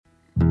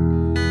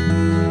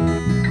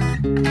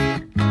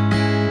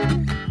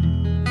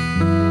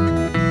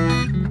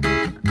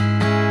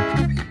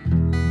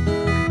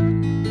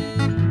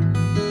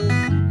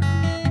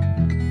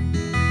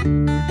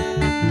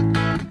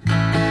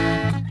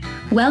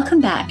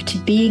Welcome back to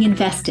Being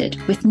Invested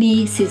with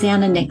me,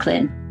 Susanna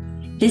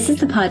Nicklin. This is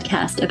the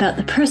podcast about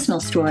the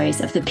personal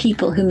stories of the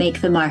people who make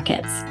the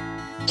markets.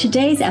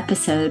 Today's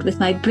episode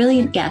with my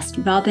brilliant guest,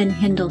 Robin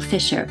Hindle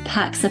Fisher,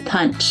 packs a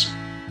punch.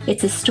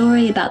 It's a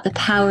story about the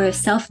power of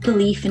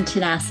self-belief and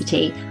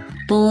tenacity,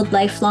 bold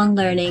lifelong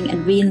learning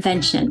and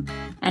reinvention,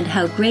 and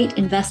how great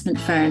investment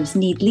firms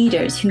need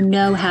leaders who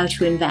know how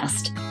to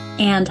invest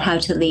and how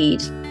to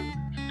lead.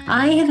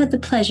 I have had the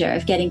pleasure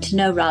of getting to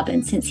know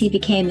Robin since he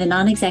became the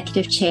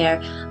non-executive chair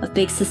of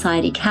Big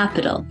Society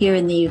Capital here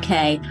in the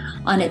UK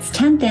on its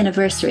 10th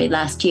anniversary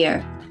last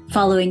year,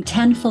 following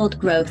tenfold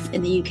growth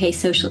in the UK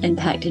social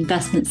impact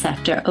investment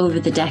sector over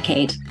the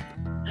decade.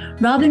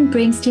 Robin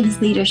brings to his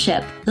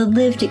leadership the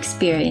lived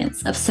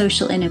experience of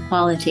social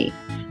inequality,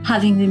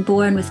 having been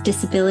born with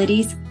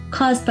disabilities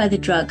caused by the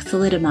drug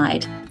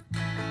thalidomide.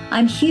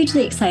 I'm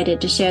hugely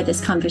excited to share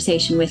this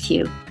conversation with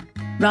you.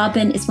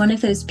 Robin is one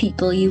of those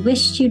people you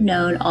wished you'd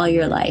known all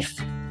your life.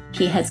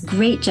 He has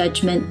great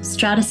judgment,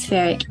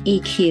 stratospheric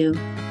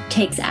EQ,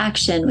 takes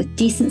action with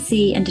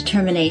decency and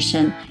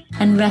determination,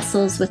 and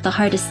wrestles with the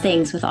hardest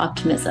things with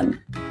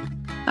optimism.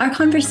 Our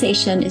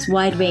conversation is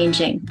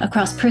wide-ranging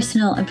across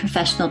personal and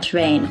professional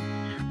terrain.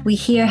 We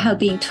hear how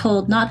being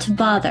told not to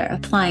bother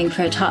applying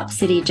for a top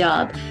city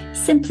job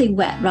simply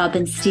whet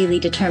Robin's steely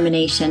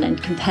determination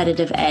and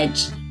competitive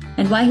edge,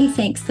 and why he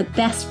thinks the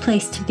best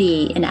place to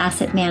be in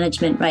asset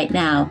management right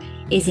now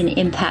is in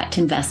impact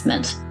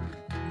investment.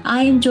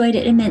 I enjoyed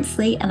it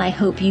immensely, and I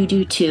hope you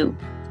do too.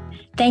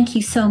 Thank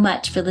you so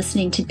much for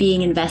listening to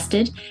Being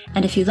Invested,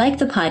 and if you like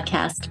the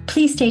podcast,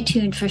 please stay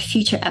tuned for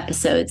future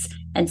episodes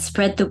and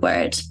spread the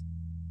word.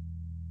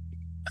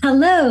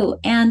 Hello,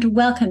 and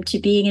welcome to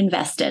Being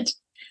Invested.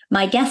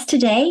 My guest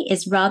today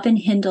is Robin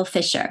Hindle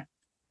Fisher.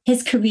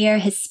 His career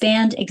has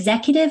spanned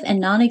executive and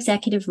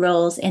non-executive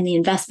roles in the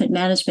investment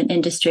management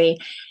industry,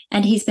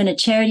 and he's been a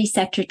charity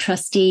sector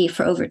trustee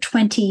for over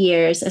 20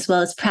 years, as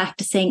well as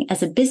practicing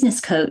as a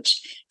business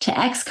coach to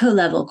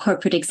exco-level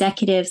corporate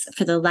executives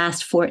for the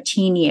last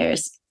 14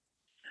 years.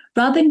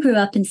 Robin grew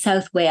up in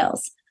South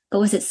Wales, but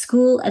was at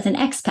school as an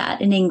expat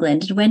in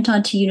England and went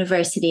on to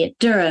university at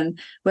Durham,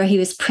 where he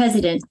was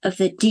president of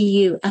the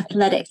DU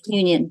Athletic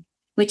Union,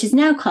 which is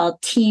now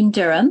called Team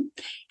Durham,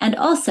 and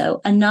also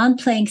a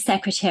non-playing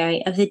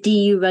secretary of the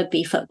DU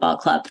Rugby Football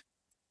Club.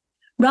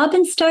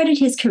 Robin started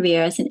his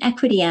career as an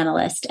equity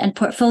analyst and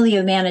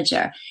portfolio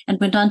manager and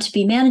went on to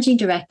be managing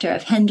director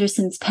of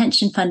Henderson's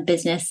pension fund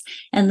business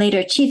and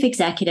later chief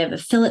executive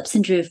of Phillips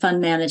 & Drew Fund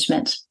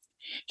Management.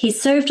 He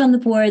served on the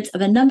boards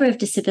of a number of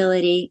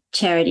disability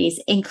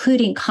charities,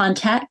 including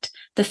Contact,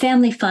 the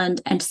Family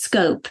Fund, and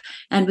Scope,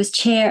 and was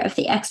chair of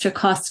the Extra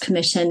Costs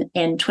Commission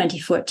in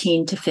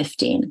 2014 to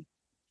 15.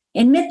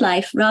 In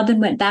midlife,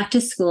 Robin went back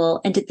to school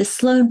and did the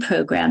Sloan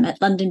program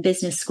at London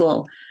Business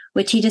School,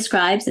 which he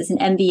describes as an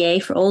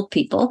MBA for old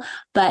people,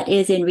 but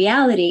is in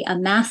reality a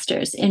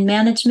master's in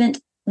management,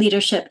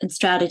 leadership, and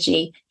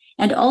strategy,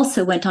 and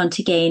also went on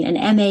to gain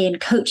an MA in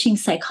coaching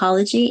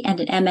psychology and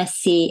an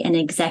MSc in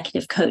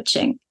executive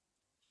coaching.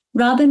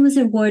 Robin was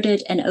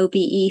awarded an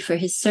OBE for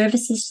his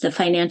services to the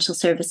financial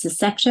services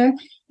sector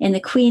in the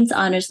Queen's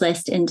Honours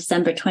List in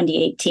December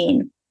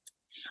 2018.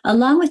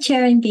 Along with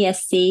chairing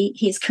BSC,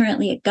 he is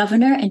currently a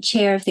governor and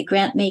chair of the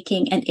Grant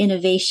Making and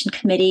Innovation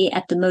Committee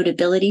at the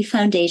Motability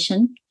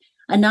Foundation,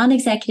 a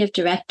non-executive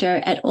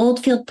director at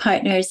Oldfield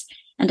Partners,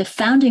 and a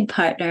founding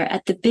partner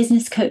at the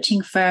business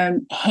coaching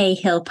firm Hay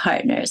Hill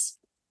Partners.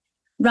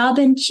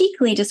 Robin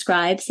cheekily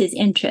describes his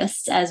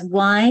interests as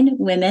wine,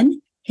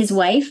 women, his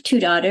wife,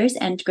 2 daughters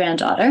and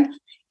granddaughter,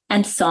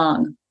 and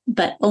song,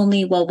 but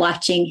only while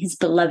watching his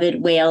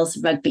beloved Wales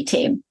rugby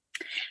team.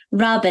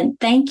 Robin,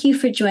 thank you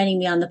for joining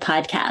me on the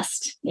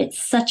podcast. It's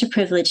such a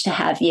privilege to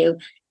have you,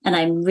 and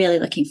I'm really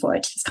looking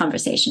forward to this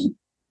conversation.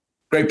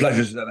 Great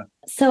pleasure, Susanna.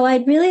 So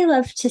I'd really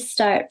love to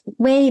start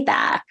way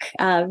back,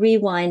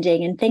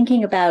 rewinding and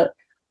thinking about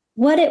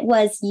what it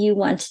was you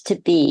wanted to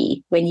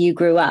be when you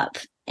grew up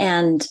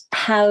and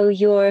how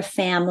your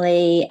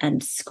family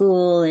and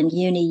school and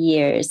uni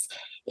years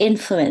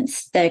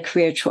influenced the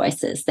career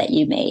choices that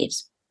you made.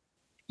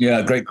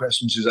 Yeah, great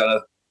question,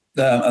 Susanna.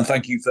 And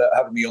thank you for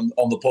having me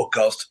on the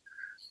podcast.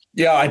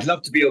 Yeah, I'd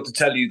love to be able to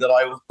tell you that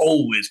I was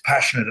always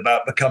passionate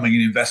about becoming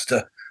an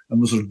investor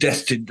and was sort of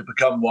destined to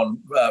become one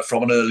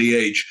from an early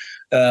age.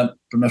 But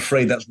I'm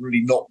afraid that's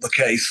really not the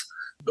case.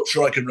 I'm not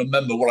sure I can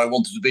remember what I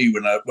wanted to be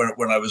when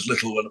I was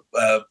little,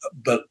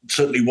 but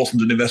certainly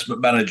wasn't an investment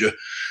manager.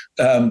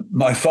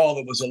 My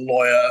father was a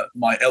lawyer.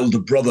 My elder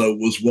brother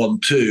was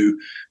one too.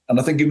 And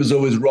I think it was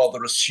always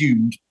rather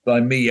assumed by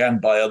me and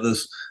by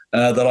others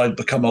that I'd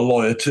become a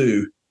lawyer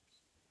too.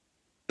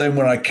 Then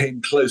when I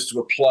came close to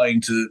applying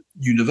to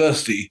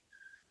university,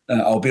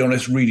 I'll be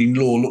honest, reading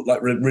law looked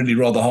like really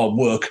rather hard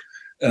work.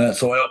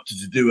 So I opted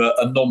to do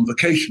a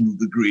non-vocational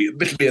degree,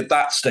 admittedly at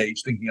that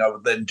stage, thinking I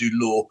would then do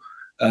law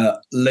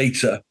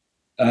later.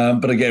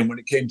 But again, when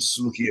it came to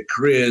looking at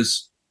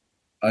careers,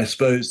 I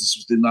suppose this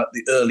was in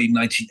the early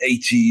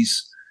 1980s.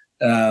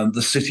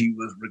 The city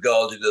was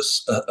regarded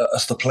as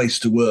the place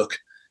to work.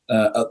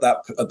 at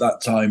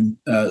that time.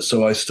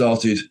 So I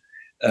started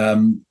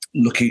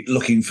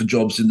looking for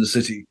jobs in the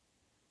city.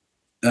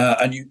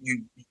 And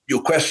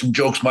your question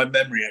jogs my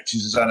memory, actually,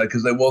 Susanna,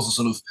 because there was a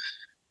sort of,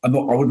 I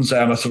wouldn't say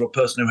I'm a sort of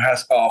person who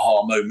has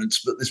aha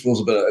moments, but this was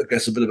a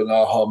bit of an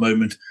aha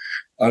moment.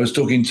 I was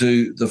talking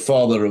to the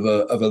father of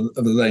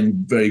a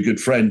then very good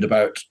friend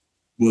about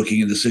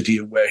working in the city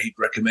and where he'd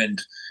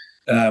recommend.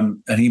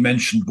 And he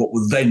mentioned what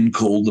were then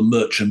called the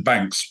merchant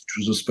banks,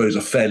 which was, I suppose,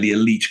 a fairly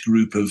elite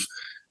group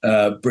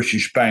of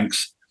British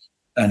banks.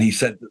 And he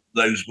said that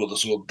those were the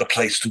sort of the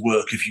place to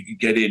work if you could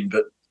get in.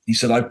 But he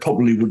said I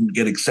probably wouldn't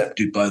get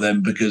accepted by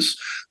them because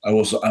I'm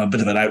a bit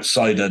of an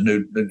outsider,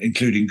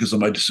 including because of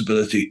my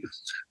disability.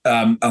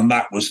 And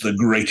that was the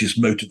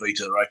greatest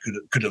motivator I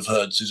could have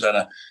heard,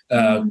 Susanna. So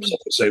I would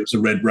say it was a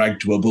red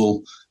rag to a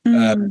bull.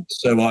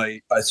 So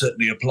I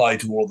certainly applied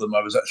to all of them.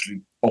 I was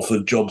actually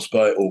offered jobs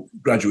or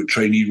graduate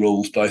trainee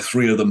roles by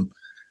three of them.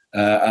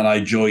 And I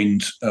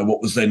joined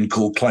what was then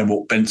called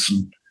Kleinwort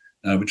Benson,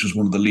 which was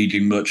one of the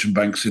leading merchant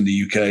banks in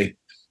the UK.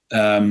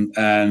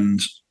 And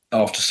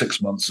after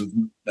 6 months of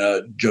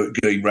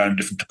going around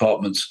different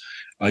departments,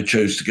 I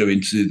chose to go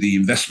into the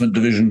investment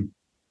division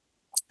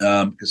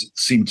because it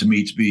seemed to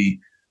me to be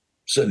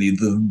certainly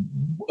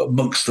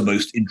amongst the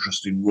most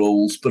interesting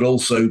roles, but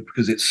also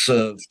because it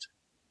served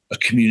a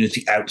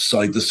community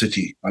outside the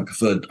city. I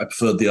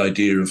preferred the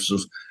idea of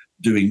sort of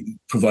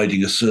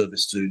providing a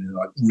service to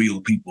like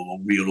real people or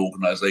real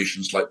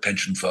organisations like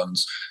pension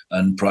funds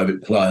and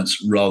private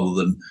clients rather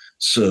than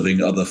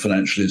serving other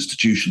financial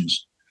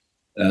institutions.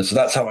 So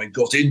that's how I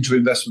got into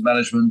investment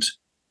management.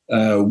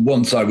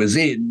 Once I was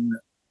in,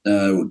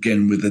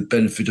 again, with the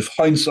benefit of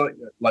hindsight,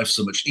 life's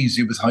so much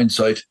easier with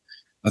hindsight.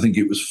 I think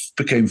it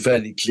became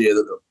fairly clear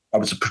that I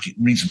was a pretty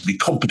reasonably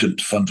competent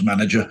fund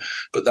manager,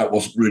 but that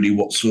wasn't really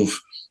what sort of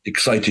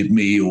excited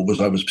me or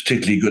I was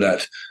particularly good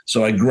at.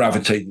 So I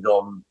gravitated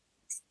on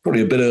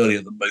probably a bit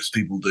earlier than most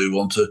people do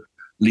onto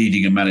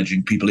leading and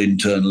managing people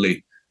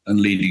internally and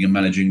leading and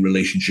managing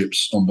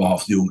relationships on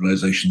behalf of the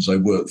organisations I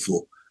work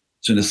for.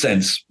 So in a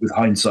sense, with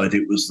hindsight,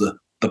 it was the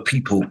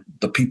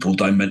people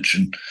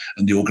dimension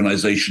and the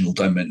organisational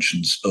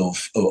dimensions of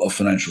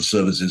financial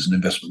services and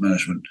investment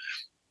management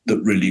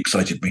that really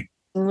excited me.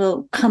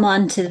 We'll come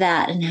on to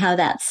that and how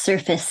that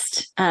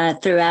surfaced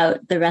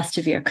throughout the rest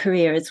of your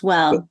career as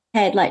well.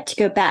 I'd like to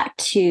go back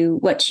to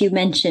what you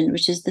mentioned,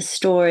 which is the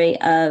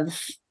story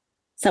of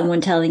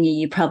someone telling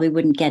you probably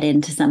wouldn't get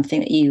into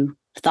something that you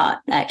thought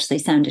actually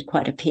sounded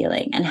quite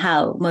appealing and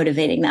how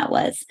motivating that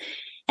was.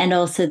 And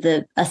also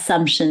the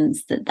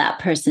assumptions that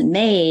person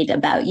made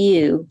about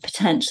you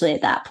potentially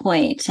at that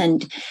point.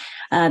 And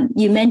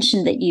you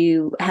mentioned that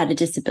you had a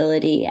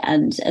disability.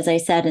 And as I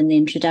said in the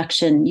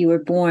introduction, you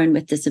were born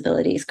with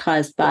disabilities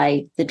caused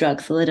by the drug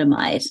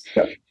thalidomide.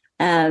 Yep.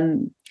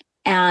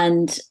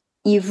 And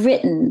you've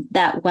written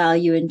that while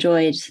you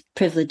enjoyed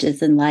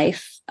privileges in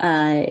life,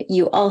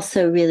 you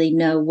also really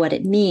know what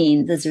it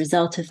means as a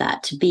result of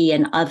that to be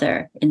an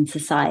other in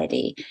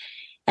society.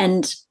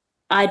 And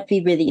I'd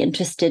be really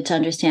interested to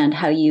understand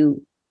how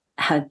you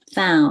have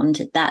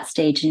found at that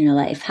stage in your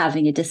life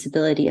having a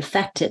disability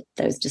affected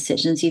those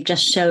decisions. You've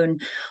just shown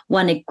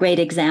one great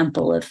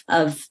example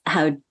of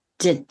how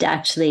did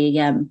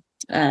actually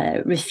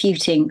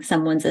refuting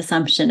someone's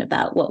assumption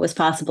about what was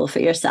possible for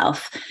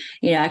yourself.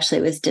 Actually,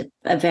 it was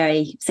a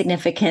very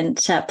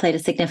significant, played a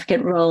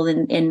significant role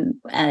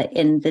in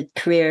the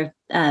career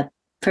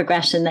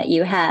progression that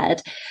you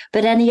had.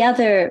 But any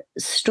other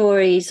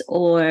stories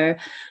or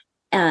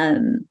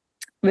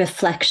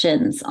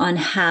reflections on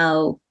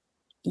how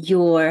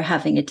your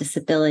having a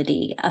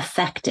disability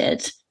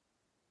affected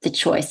the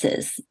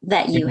choices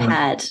that you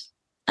had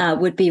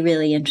would be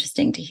really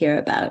interesting to hear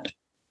about.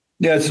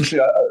 Yeah, it's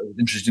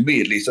interesting to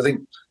me, at least. I think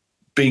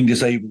being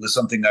disabled is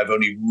something I've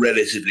only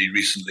relatively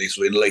recently,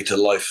 so in later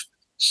life,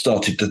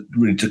 started to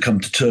really to come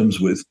to terms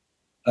with.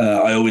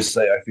 I always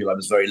say I feel I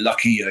was very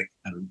lucky. I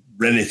had a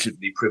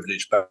relatively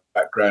privileged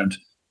background,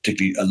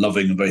 particularly a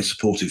loving and very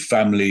supportive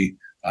family.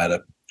 I had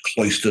a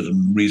cloistered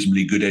and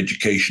reasonably good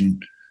education,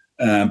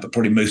 but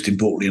probably most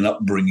importantly, an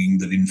upbringing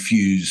that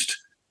infused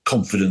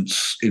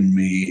confidence in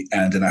me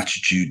and an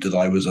attitude that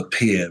I was a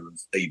peer of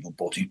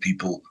able-bodied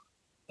people,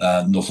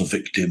 not a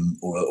victim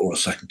or a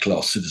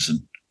second-class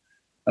citizen.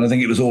 And I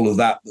think it was all of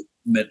that that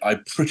meant I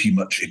pretty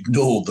much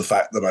ignored the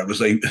fact that I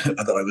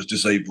was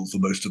disabled for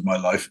most of my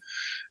life.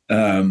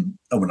 And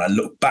when I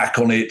look back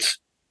on it,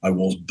 I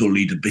was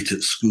bullied a bit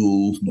at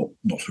school,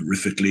 not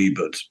horrifically,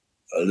 but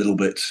a little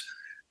bit.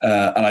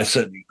 And I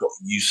certainly got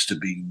used to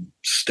being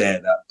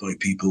stared at by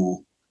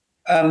people.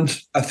 And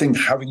I think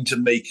having to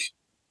make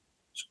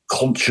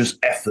conscious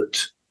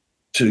effort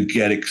to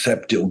get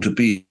accepted or to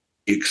be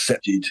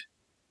accepted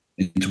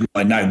into what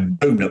I now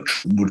grown-up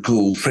would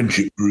call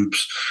friendship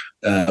groups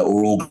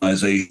or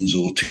organisations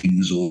or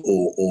teams or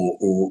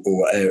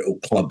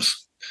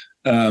clubs.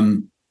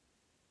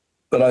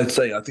 But I'd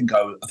say I think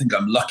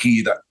I'm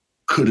lucky. That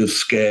could have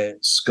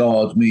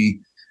scarred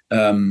me,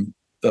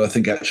 but I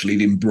think actually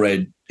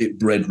it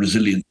bred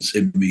resilience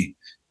in me,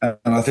 and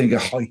I think a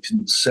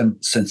heightened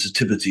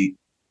sensitivity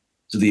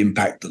to the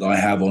impact that I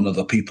have on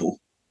other people.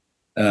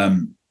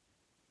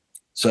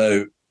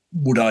 So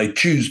would I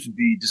choose to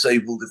be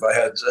disabled if I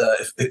had,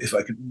 if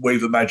I could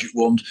wave a magic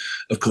wand?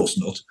 Of course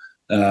not.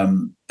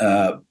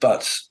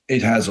 But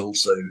it has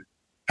also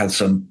had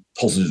some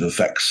positive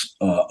effects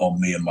on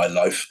me and my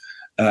life.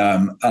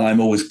 And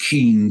I'm always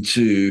keen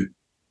to,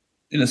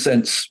 in a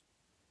sense,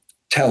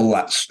 tell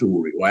that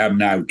story. Or I am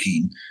now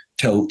keen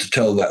to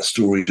tell that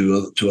story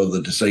to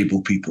other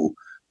disabled people,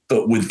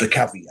 but with the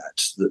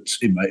caveat that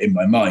in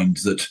my mind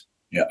that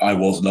I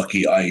was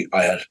lucky. I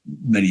had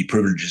many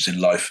privileges in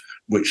life,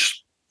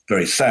 which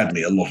very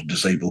sadly a lot of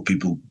disabled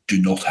people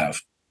do not have.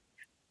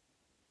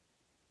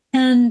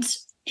 And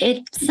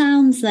it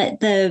sounds like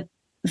the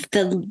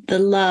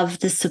love,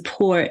 the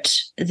support,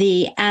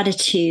 the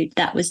attitude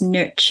that was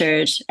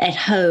nurtured at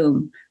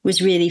home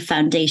was really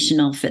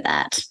foundational for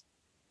that.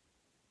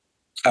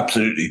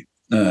 Absolutely.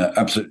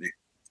 Absolutely.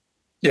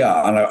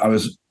 Yeah. And I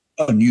was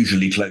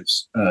unusually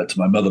close to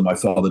my mother. My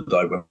father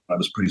died when I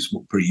was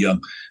pretty young.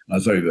 I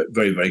was very,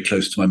 very, very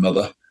close to my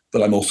mother.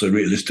 But I'm also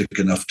realistic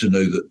enough to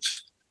know that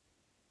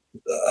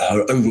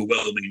her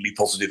overwhelmingly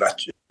positive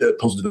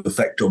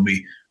effect on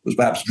me was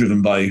perhaps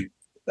driven by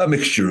a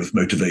mixture of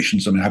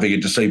motivations. I mean, having a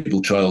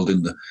disabled child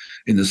in the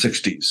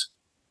 60s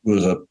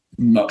was a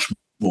much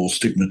more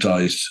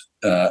stigmatized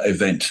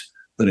event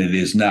than it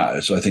is now.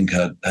 So I think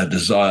her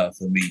desire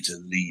for me to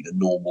lead a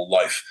normal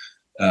life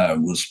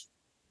was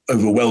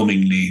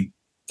overwhelmingly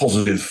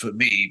positive for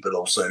me, but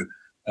also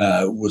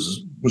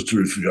was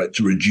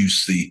to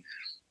reduce the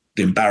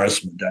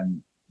embarrassment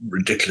and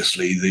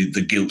ridiculously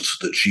the guilt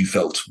that she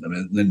felt. I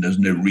mean, then there's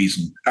no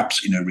reason,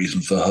 absolutely no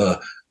reason for her.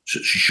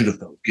 She should have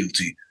felt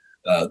guilty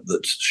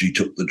that she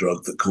took the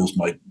drug that caused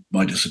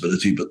my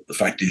disability, but the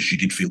fact is she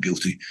did feel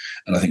guilty.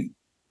 And I think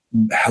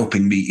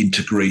helping me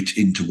integrate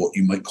into what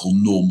you might call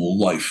normal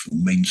life,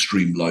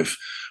 mainstream life,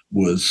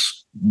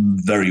 was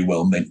very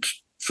well meant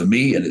for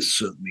me, and it's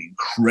served me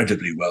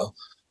incredibly well.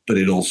 But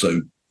it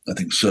also, I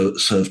think,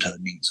 served her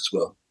needs as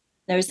well.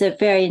 There was a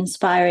very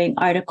inspiring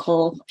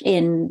article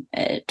in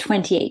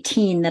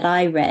 2018 that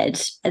I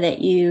read that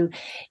you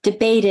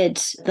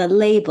debated the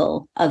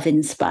label of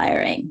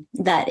inspiring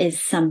that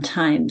is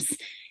sometimes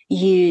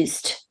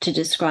used to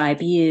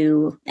describe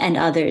you and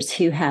others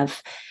who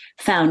have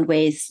found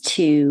ways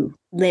to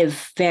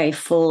live very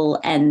full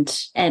and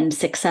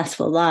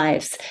successful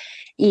lives,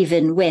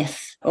 even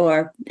with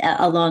or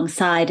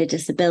alongside a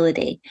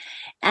disability.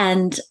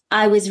 And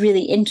I was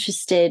really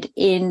interested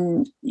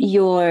in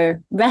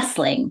your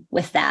wrestling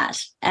with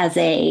that as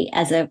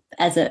a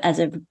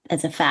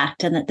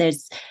fact, and that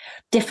there's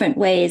different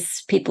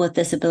ways people with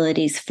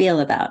disabilities feel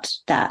about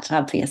that,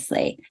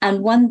 obviously.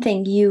 And one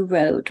thing you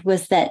wrote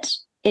was that,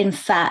 in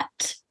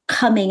fact,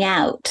 coming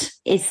out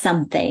is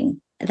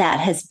something that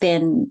has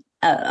been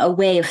a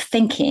way of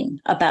thinking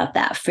about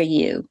that for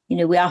you. You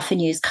know, we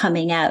often use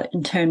coming out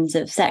in terms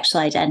of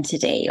sexual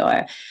identity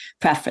or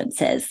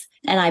preferences.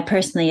 And I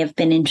personally have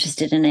been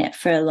interested in it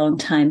for a long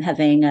time,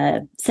 having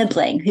a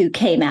sibling who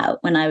came out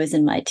when I was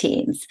in my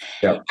teens.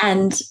 Yep.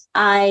 And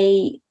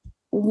I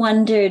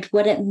wondered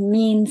what it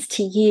means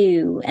to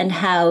you, and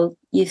how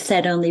you've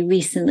said only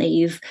recently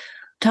you've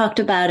talked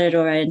about it,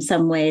 or in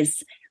some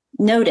ways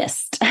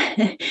noticed,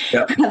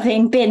 yep.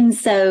 having been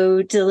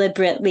so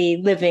deliberately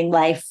living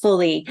life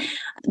fully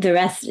the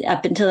rest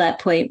up until that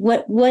point.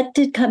 What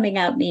did coming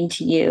out mean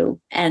to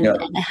you, and, yep.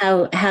 and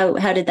how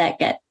did that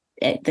get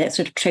that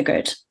sort of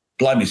triggered?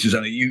 Blimey,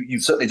 Susanna,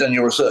 you've certainly done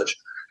your research.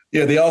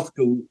 Yeah, the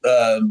article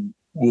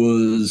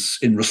was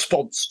in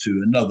response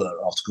to another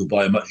article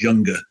by a much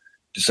younger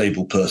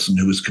disabled person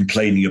who was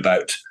complaining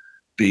about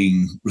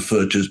being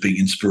referred to as being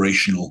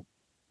inspirational.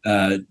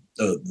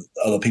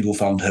 Other people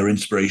found her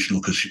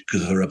inspirational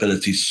because of her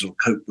ability to sort of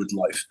cope with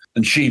life.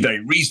 And she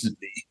very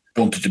reasonably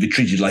wanted to be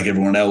treated like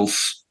everyone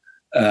else,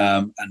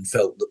 and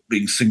felt that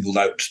being singled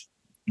out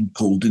and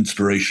called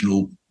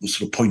inspirational was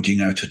sort of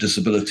pointing out her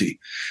disability.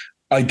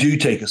 I do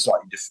take a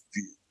slightly different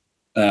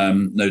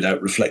view, no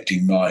doubt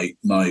reflecting my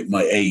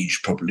age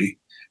probably,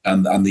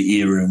 and the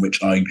era in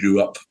which I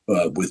grew up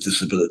with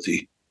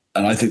disability.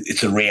 And I think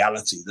it's a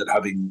reality that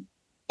having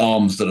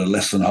arms that are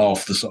less than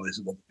half the size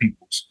of other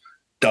people's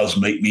does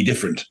make me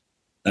different.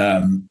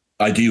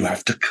 I do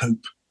have to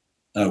cope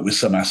with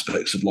some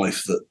aspects of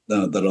life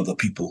that other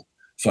people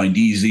find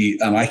easy,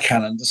 and I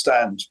can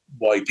understand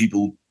why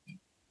people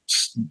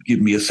give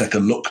me a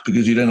second look,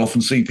 because you don't often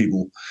see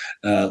people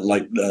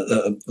like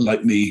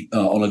me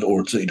on it,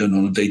 or certainly don't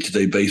on a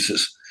day-to-day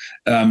basis.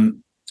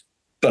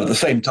 But at the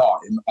same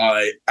time,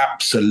 I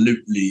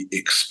absolutely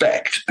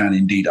expect, and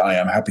indeed I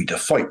am happy to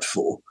fight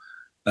for,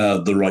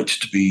 the right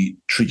to be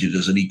treated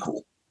as an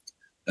equal.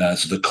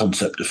 So the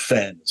concept of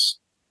fairness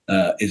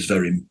is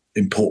very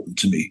important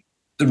to me.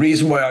 The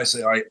reason why I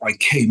say I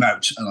came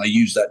out, and I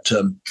use that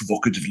term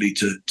provocatively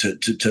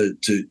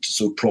to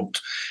sort of prompt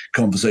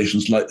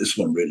conversations like this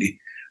one, really,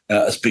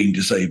 as being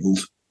disabled,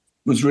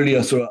 was really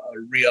a sort of a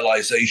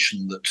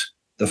realization that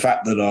the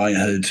fact that I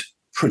had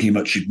pretty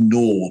much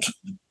ignored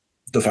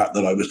the fact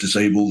that I was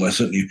disabled, I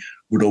certainly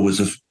would always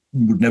have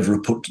would never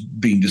have put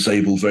being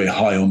disabled very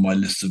high on my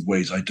list of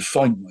ways I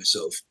defined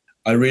myself.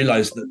 I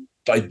realized that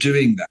by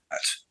doing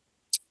that,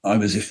 I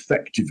was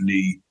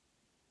effectively,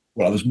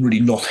 I was really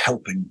not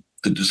helping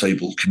the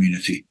disabled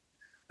community.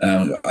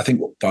 I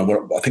think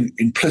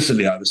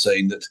implicitly I was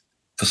saying that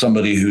for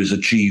somebody who has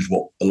achieved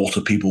what a lot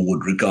of people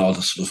would regard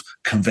as sort of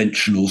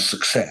conventional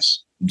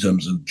success in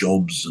terms of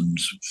jobs and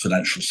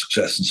financial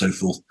success and so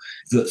forth,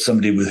 that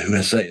somebody who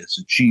has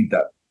achieved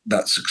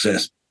that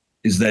success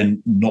is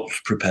then not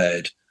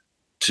prepared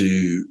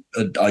to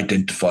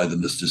identify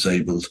them as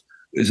disabled,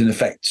 is in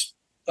effect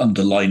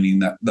underlining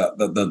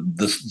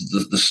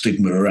the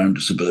stigma around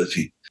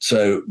disability.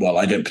 So, while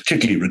I don't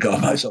particularly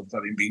regard myself as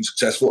having been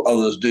successful,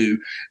 others do.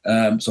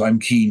 So I'm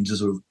keen to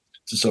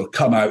sort of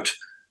come out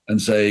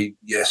and say,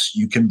 yes,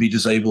 you can be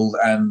disabled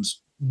and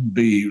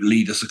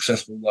lead a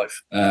successful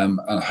life. And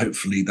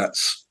hopefully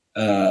that's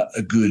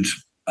a good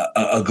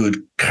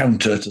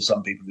counter to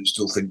some people who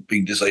still think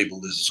being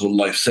disabled is a sort of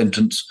life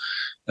sentence.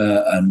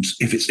 And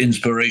if it's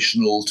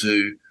inspirational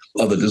to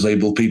other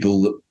disabled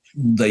people that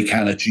they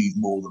can achieve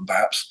more than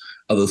perhaps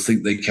others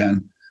think they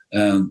can,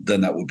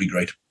 then that would be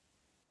great.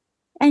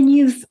 And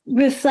you've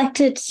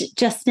reflected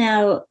just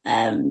now,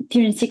 a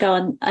few minutes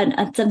ago,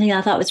 on something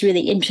I thought was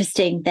really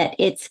interesting, that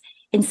it's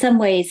in some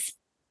ways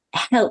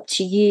helped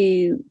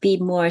you be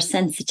more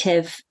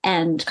sensitive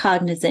and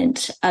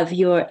cognizant of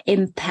your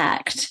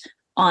impact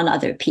on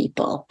other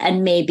people,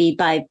 and maybe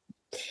by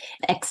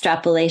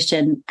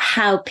extrapolation,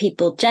 how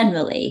people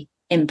generally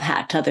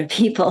impact other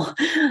people.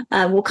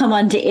 We'll come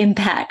on to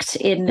impact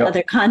in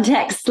other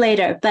contexts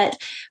later, but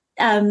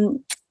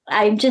I'm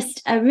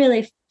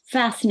really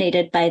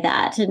fascinated by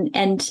that.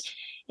 And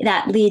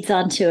that leads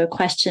on to a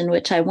question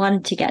which I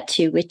wanted to get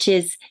to, which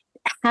is,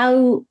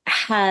 how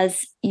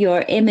has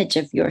your image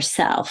of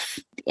yourself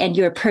and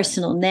your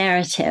personal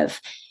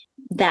narrative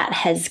that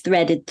has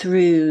threaded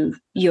through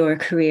your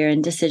career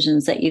and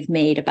decisions that you've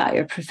made about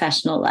your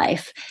professional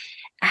life,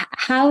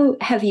 how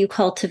have you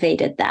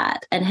cultivated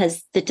that? And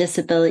has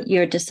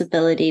your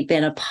disability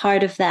been a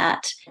part of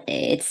that?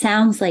 It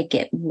sounds like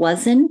it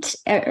wasn't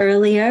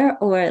earlier,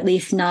 or at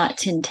least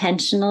not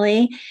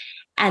intentionally.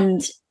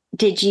 And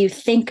did you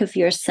think of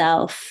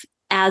yourself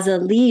as a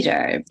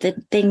leader? The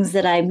things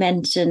that I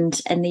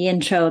mentioned in the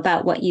intro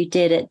about what you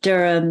did at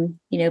Durham,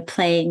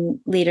 playing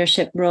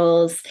leadership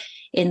roles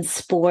in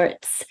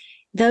sports,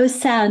 those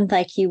sound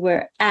like you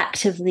were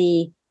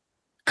actively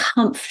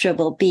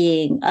comfortable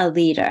being a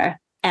leader,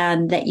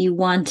 and that you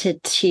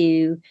wanted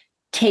to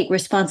take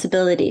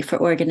responsibility for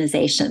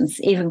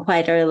organizations even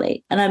quite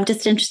early. And I'm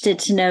just interested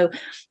to know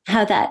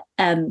how that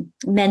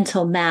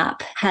mental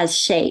map has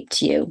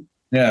shaped you.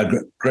 Yeah,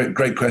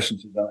 great question,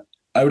 Susanna.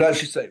 I would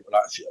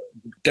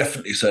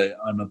definitely say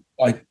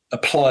I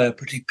apply a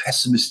pretty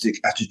pessimistic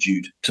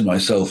attitude to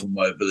myself and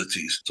my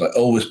abilities. So I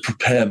always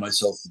prepare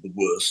myself for the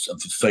worst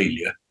and for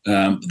failure.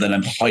 But then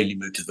I'm highly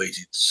motivated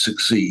to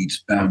succeed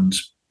and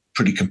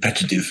pretty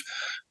competitive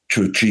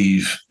to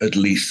achieve at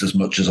least as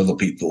much as other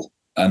people.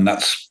 And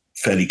that's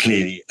fairly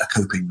clearly a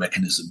coping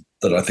mechanism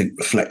that I think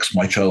reflects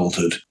my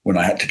childhood, when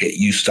I had to get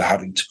used to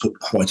having to put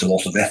quite a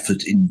lot of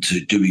effort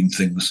into doing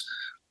things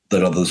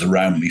that others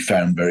around me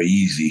found very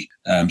easy.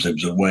 So it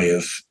was a way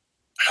of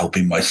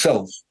helping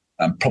myself,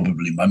 and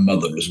probably my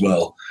mother as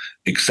well,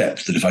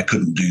 except that if I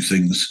couldn't do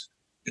things,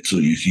 it's sort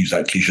of use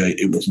that cliche,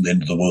 it wasn't the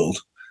end of the world.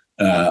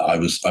 I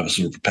was sort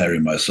of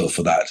preparing myself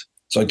for that.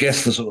 So I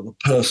guess the sort of the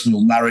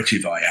personal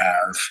narrative I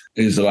have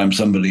is that I'm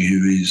somebody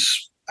who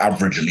is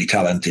averagely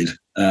talented,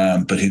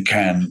 but who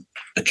can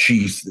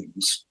achieve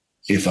things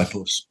if I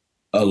put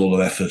a lot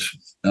of effort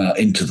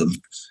into them.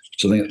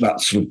 So I think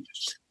that's sort of,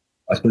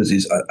 I suppose,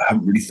 I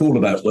haven't really thought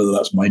about whether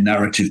that's my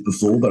narrative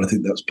before, but I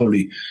think that's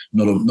probably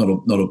not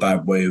a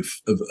bad way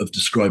of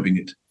describing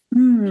it.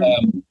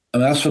 And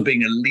as for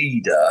being a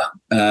leader,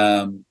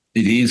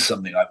 it is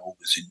something I've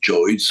always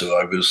enjoyed. So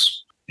I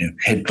was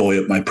head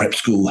boy at my prep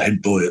school,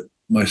 head boy at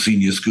my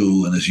senior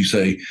school, and as you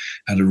say,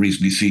 had a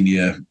reasonably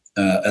senior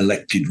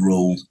elected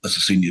role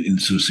as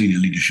into a senior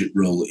leadership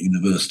role at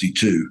university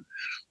too.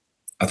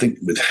 I think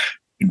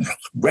in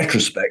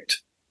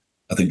retrospect,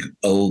 I think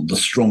the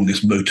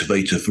strongest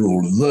motivator for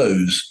all of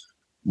those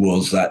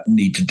was that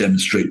need to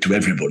demonstrate to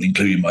everybody,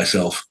 including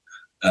myself,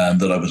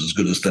 that I was as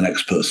good as the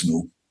next person,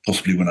 or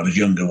possibly when I was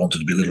younger, wanted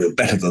to be a little bit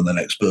better than the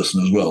next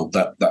person as well.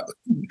 That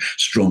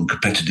strong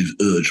competitive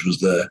urge was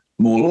there.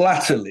 More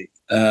latterly,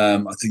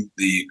 I think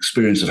the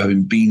experience of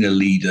having been a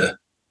leader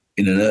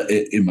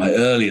in my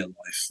earlier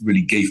life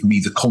really gave me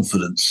the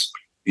confidence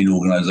in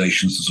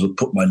organizations to sort of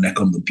put my neck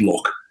on the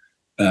block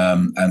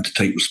and to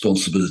take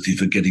responsibility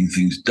for getting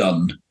things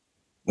done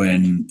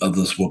when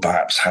others were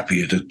perhaps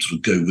happier to sort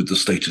of go with the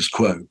status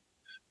quo.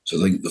 So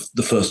I think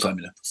the first time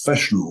in a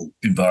professional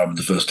environment,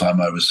 the first time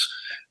I was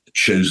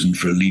chosen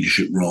for a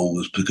leadership role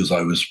was because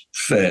I was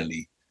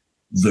fairly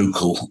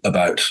vocal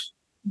about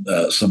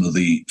some of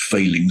the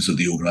failings of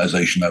the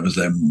organisation I was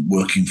then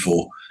working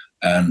for,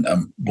 and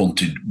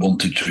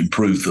wanted to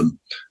improve them,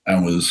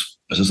 and was,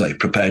 as I say,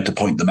 prepared to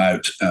point them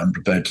out and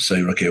prepared to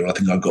say, okay, well, I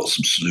think I've got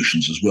some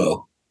solutions as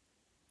well.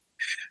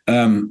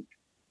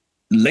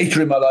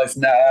 Later in my life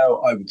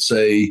now, I would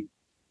say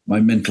my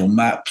mental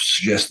map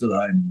suggests that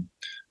I'm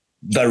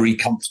very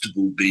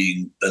comfortable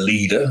being a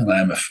leader, and I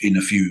am in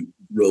a few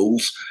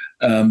roles,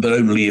 but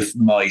only if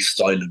my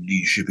style of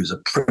leadership is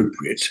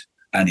appropriate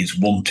and is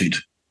wanted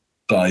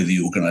by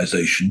the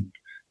organisation.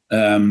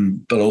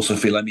 But also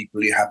feel I'm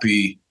equally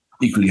happy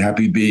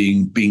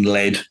being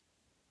led,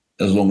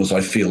 as long as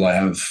I feel I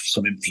have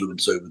some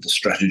influence over the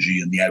strategy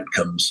and the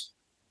outcomes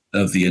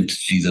of the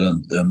entity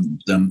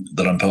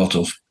that I'm part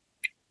of.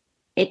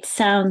 It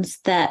sounds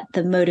that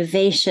the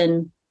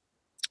motivation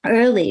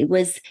early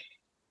was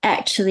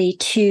actually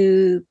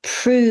to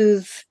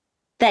prove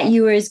that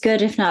you were as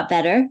good, if not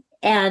better.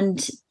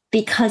 And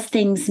because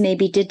things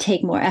maybe did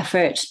take more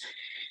effort,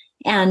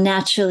 and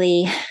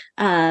naturally,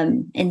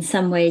 in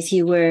some ways,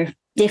 you were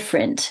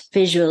different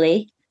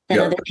visually than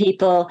other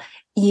people,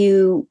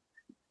 you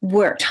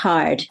worked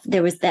hard.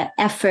 There was that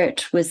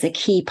effort was a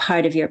key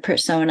part of your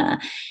persona.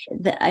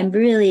 I'm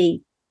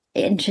really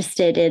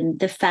interested in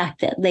the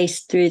fact that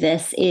laced through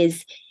this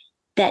is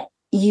that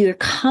you're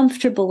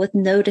comfortable with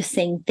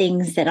noticing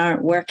things that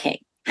aren't working.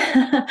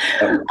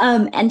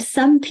 And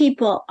some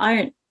people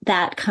aren't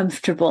that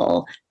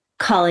comfortable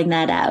calling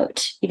that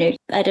out.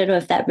 I don't know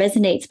if that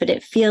resonates, but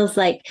it feels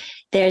like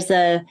there's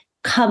a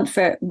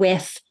comfort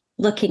with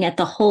looking at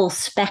the whole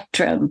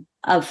spectrum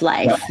of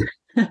life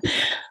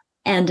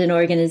and an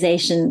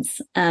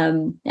organization's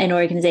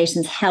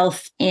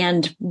health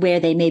and where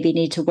they maybe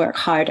need to work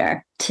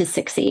harder to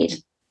succeed.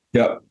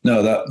 Yeah,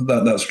 no,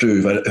 that's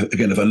true.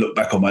 If I look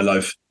back on my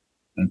life,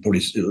 and probably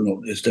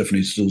it's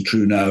definitely still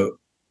true now,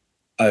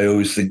 I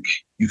always think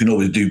you can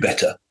always do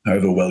better,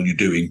 however well you're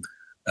doing,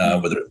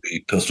 whether it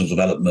be personal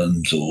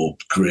development or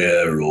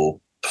career or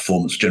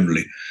performance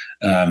generally.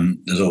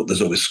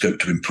 There's always scope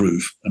to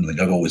improve. And I think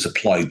I've always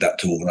applied that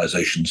to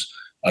organizations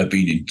I've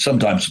been in,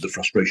 sometimes to the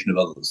frustration of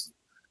others.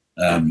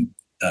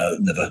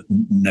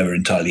 Never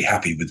entirely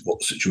happy with what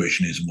the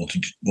situation is and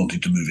wanting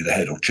to move it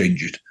ahead or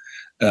change it.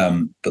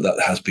 But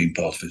that has been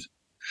part of it.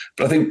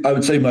 But I think I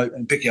would say,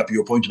 picking up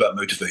your point about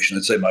motivation,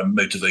 I'd say my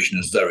motivation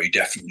has very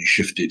definitely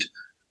shifted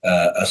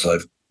as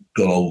I've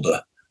got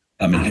older.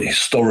 I mean,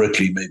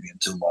 historically, maybe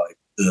until my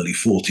early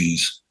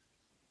 40s,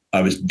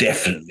 I was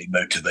definitely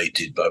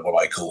motivated by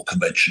what I call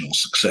conventional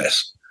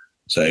success.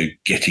 So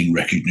getting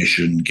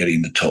recognition,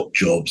 getting the top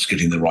jobs,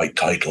 getting the right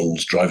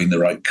titles, driving the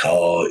right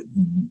car,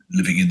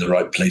 living in the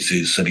right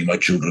places, sending my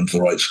children to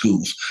the right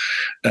schools.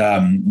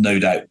 No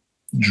doubt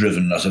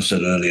driven, as I've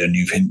said earlier, and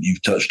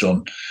you've touched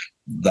on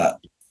that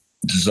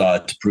desire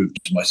to prove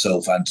to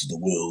myself and to the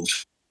world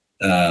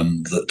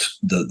that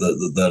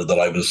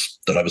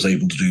I was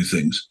able to do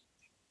things.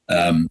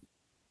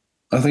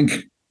 I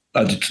think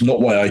it's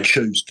not why I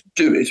chose to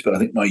do it, but I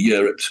think my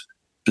year at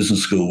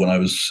business school when I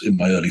was in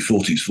my early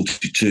 40s,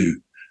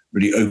 42,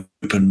 really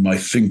opened my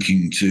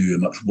thinking to a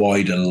much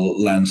wider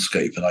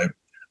landscape. And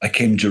I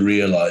came to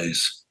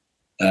realize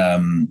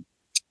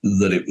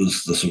that it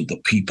was the sort of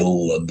the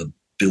people and the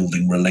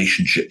building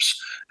relationships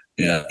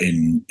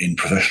in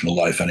professional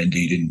life and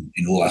indeed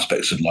in all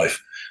aspects of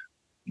life,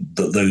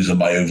 that those are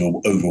my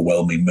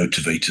overwhelming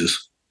motivators.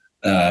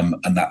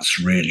 And that's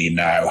really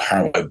now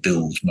how I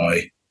build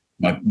my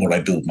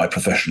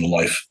professional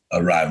life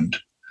around.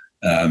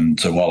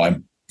 So while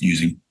I'm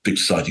using Big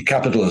Society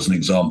Capital as an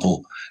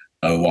example,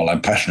 while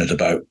I'm passionate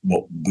about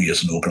what we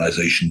as an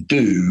organization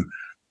do,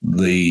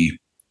 the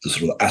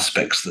sort of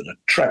aspects that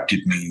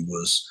attracted me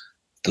was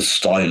the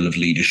style of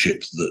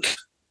leadership that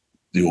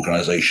the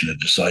organization had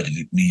decided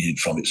it needed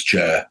from its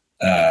chair,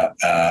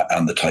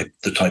 and the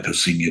type of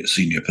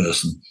senior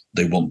person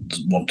they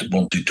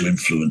wanted to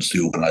influence the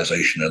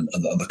organization and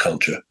the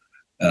culture.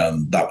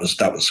 That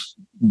was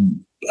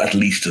at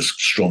least a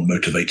strong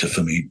motivator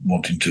for me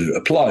wanting to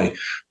apply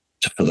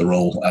for the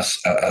role as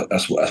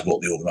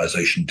what the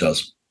organization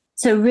does.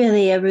 So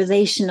really a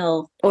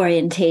relational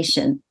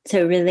orientation,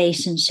 so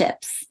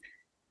relationships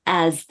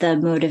as the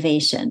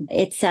motivation.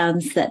 It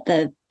sounds that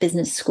the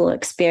business school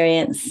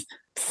experience,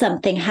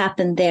 something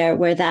happened there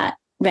where that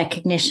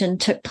recognition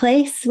took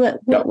place. What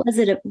was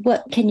it?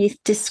 What can you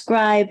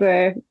describe,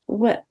 or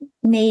what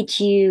made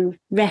you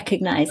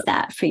recognize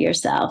that for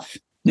yourself?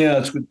 Yeah,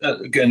 that's good.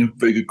 Again, a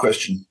very good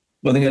question.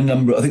 I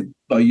think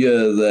my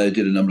year there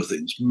did a number of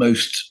things.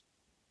 Most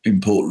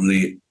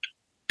importantly,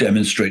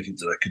 demonstrated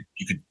that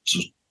you could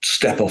sort of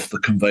step off the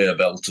conveyor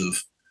belt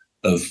of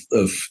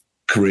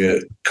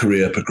career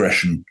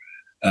progression,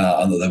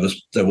 and that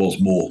there was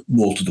more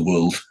to the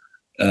world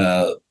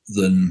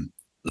than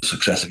the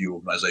success of your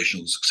organisation,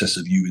 or the success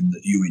of you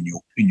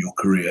in your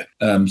career.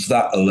 So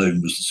that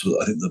alone was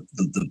I think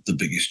the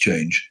biggest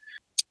change.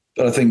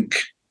 But I think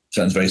it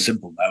sounds very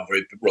simple now,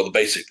 rather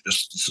basic.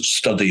 Just sort of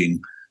studying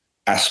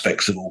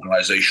aspects of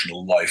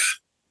organisational life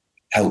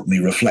helped me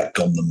reflect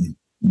on them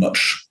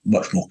much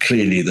more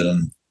clearly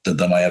than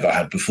I ever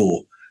had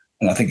before.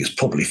 And I think it's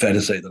probably fair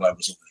to say that I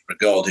was always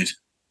regarded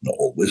not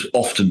always,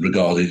 often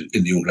regarded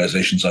in the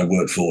organizations I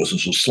worked for as a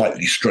sort of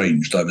slightly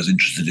strange. I was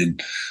interested in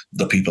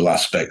the people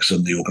aspects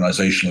and the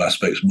organizational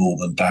aspects more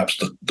than perhaps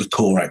the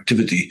core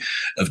activity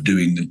of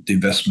doing the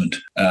investment.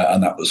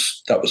 And that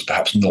was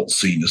perhaps not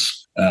seen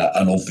as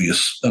an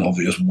obvious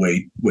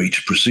way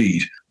to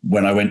proceed.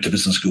 When I went to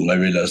business school, I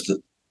realized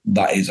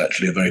that is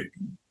actually a very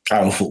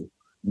powerful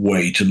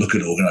way to look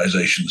at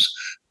organizations.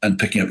 And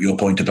picking up your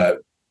point about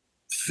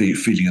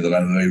feeling that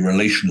I'm a very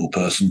relational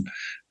person,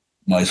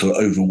 my sort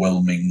of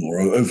overwhelming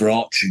or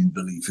overarching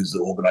belief is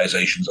that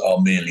organizations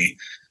are merely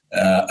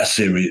a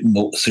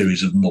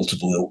series of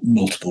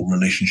multiple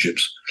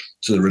relationships.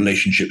 So the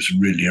relationships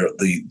really are at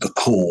the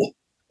core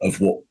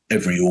of what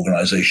every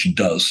organization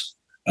does,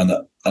 and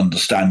that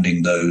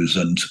understanding those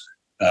and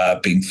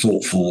being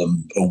thoughtful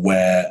and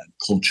aware and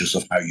conscious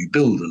of how you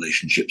build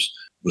relationships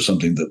was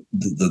something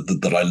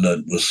that I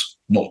learned was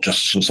not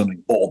just sort of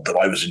something odd that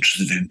I was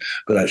interested in,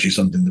 but actually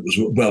something that was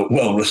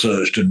well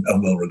researched and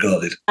well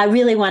regarded. I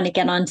really want to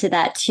get onto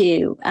that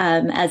too,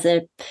 as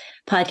a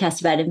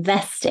podcast about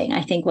investing.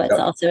 I think what's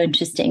also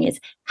interesting is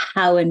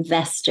how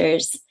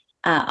investors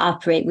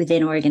operate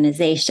within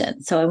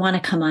organizations. So I want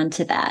to come on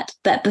to that.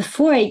 But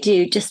before I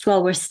do, just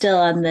while we're still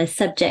on the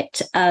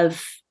subject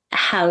of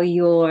how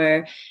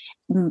your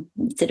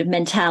sort of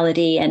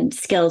mentality and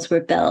skills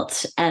were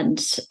built,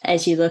 and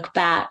as you look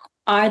back,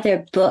 are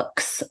there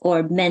books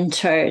or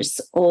mentors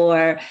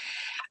or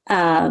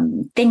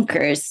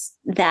thinkers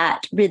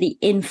that really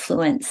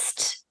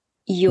influenced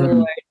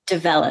your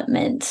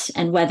development,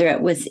 and whether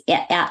it was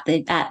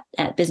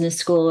at business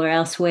school or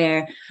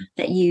elsewhere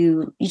that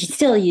you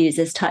still use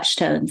as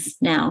touchstones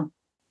now?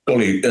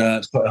 Golly,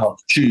 it's quite hard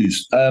to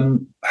choose.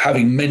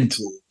 Having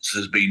mentors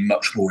has been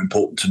much more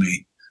important to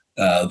me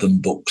than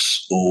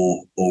books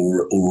or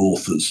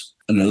authors.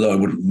 And although I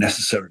wouldn't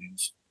necessarily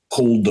have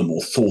called them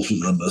or thought of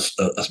them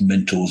as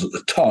mentors at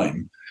the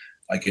time,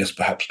 I guess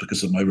perhaps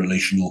because of my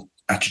relational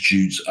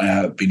attitudes, I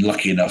have been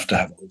lucky enough to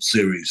have a whole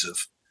series of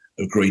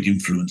great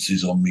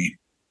influences on me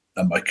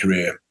and my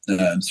career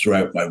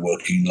throughout my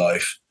working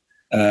life,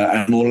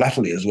 and more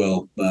latterly as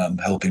well,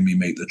 helping me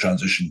make the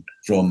transition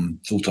from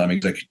full-time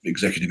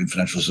executive in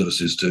financial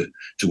services to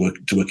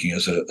working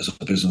as a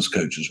business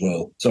coach as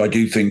well. So I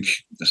do think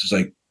this is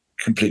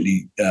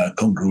completely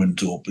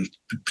congruent or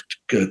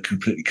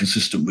completely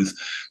consistent with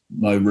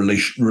my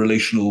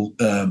relational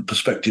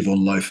perspective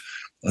on life.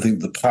 I think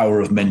the power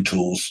of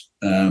mentors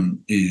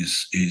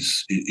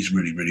is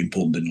really, really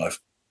important in life.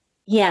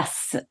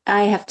 Yes,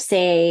 I have to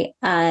say,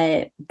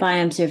 my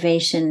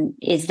observation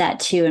is that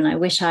too. And I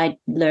wish I'd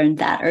learned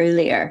that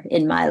earlier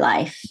in my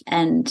life.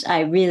 And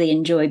I really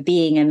enjoy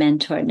being a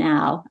mentor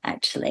now,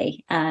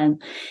 actually.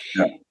 And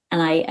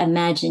I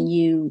imagine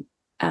you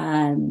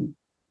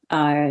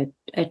are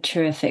a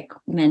terrific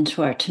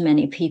mentor to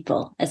many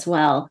people as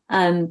well.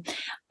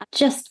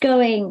 Just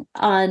going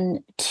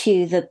on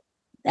to the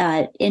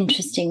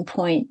interesting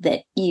point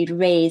that you'd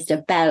raised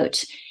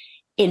about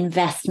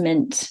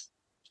investment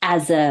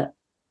as a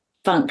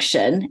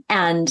function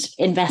and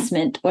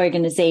investment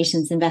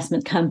organizations,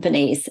 investment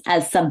companies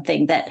as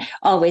something that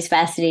always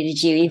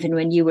fascinated you, even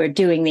when you were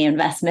doing the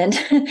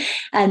investment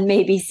and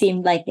maybe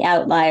seemed like the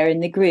outlier in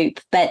the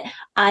group. But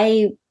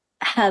I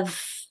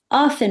have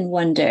often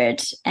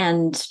wondered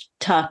and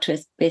talked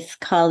with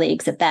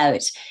colleagues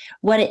about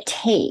what it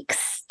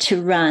takes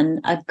to run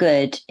a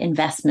good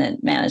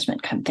investment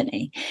management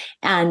company.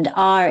 And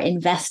are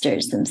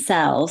investors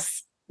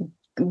themselves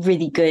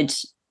really good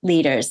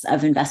leaders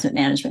of investment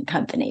management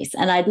companies?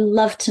 And I'd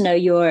love to know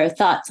your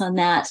thoughts on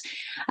that,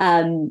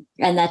 and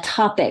that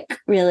topic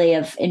really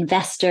of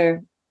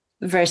investor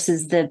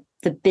versus the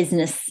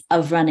business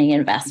of running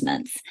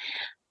investments.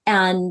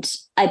 And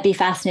I'd be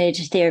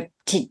fascinated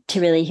to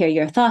really hear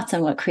your thoughts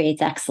on what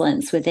creates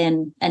excellence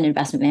within an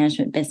investment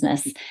management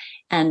business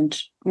and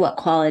what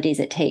qualities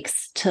it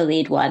takes to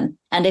lead one.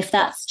 And if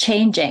that's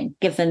changing,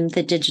 given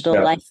the digital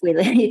life we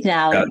lead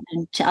now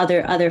and to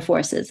other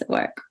forces at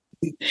work.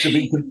 To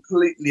be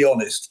completely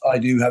honest, I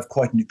do have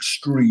quite an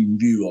extreme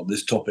view on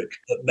this topic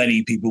that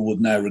many people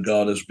would now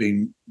regard as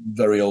being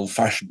very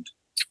old-fashioned.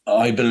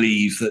 I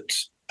believe that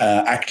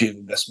active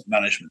investment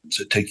management,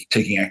 so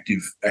taking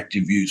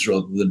active views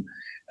rather than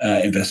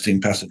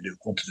investing passively or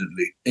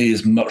quantitatively,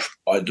 is much,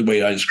 the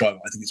way I describe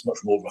it, I think it's much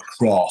more of a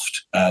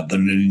craft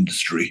than an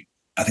industry.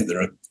 I think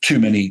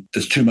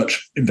there's too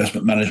much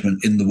investment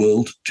management in the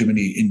world, too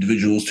many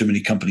individuals, too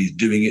many companies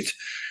doing it.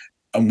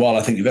 And while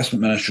I think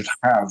investment managers should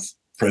have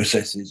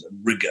processes and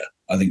rigor,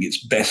 I think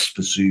it's best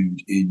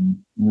pursued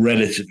in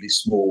relatively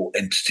small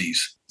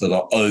entities that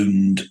are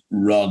owned,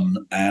 run,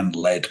 and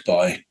led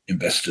by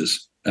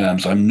investors.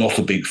 So I'm not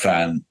a big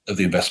fan of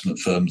the investment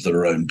firms that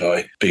are owned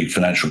by big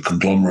financial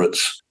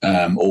conglomerates,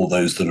 or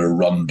those that are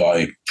run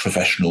by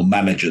professional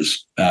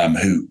managers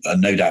who are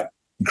no doubt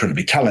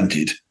incredibly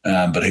talented,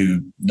 but who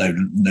know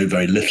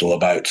very little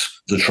about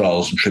the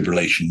trials and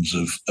tribulations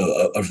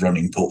of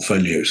running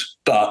portfolios.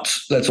 But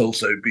let's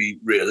also be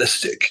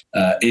realistic.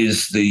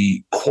 Is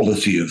the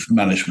quality of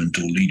management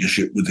or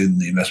leadership within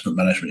the investment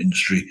management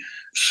industry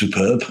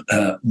superb?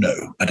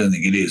 No, I don't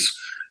think it is.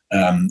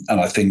 And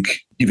I think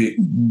give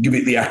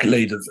it the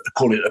accolade of,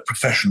 call it a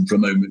profession for a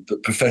moment, but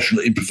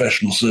in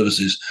professional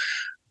services,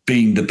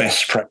 being the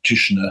best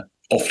practitioner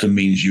often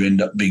means you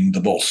end up being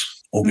the boss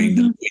or being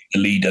the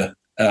leader.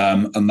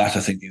 And that,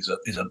 I think, is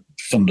a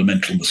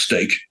fundamental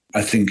mistake.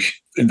 I think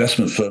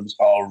investment firms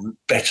are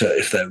better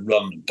if they're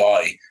run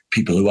by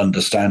people who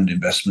understand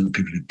investment,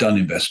 people who've done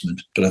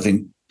investment. But I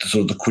think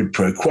sort of the quid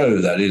pro quo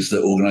of that is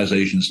that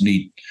organizations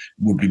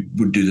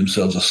would do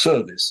themselves a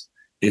service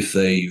if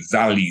they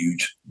valued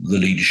the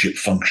leadership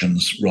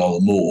functions rather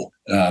more.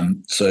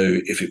 So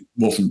if it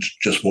wasn't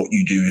just what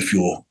you do if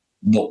you're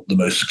not the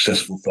most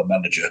successful fund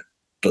manager,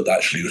 but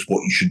actually was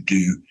what you should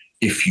do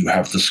if you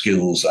have the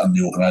skills, and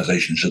the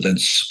organization should then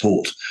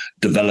support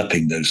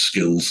developing those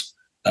skills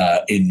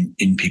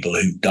in people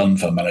who've done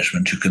fund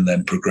management, who can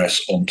then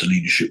progress onto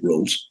leadership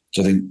roles.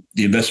 So I think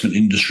the investment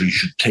industry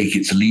should take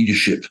its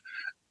leadership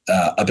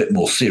a bit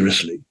more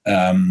seriously.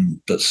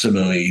 But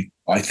similarly,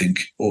 I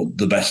think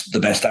the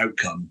best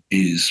outcome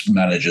is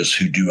managers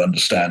who do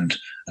understand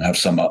and have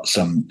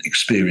some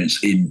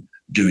experience in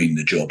doing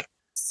the job.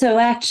 So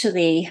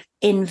actually,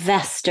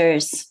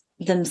 investors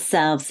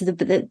themselves,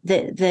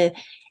 the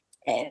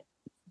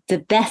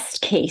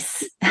best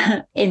case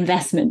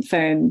investment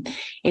firm,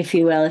 if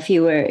you will,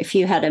 if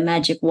you had a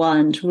magic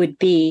wand, would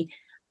be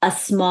a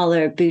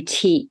smaller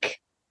boutique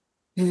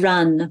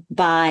run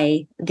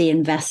by the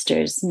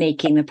investors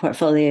making the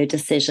portfolio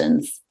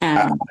decisions,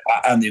 and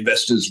the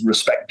investors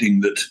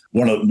respecting that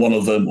one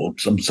of them or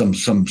some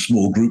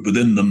small group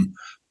within them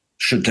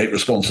should take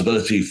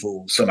responsibility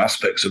for some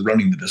aspects of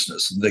running the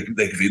business. They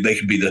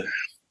can be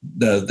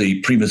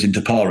the primus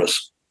inter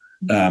pares,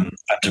 and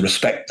to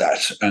respect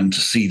that and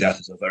to see that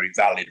as a very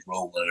valid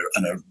role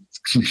and a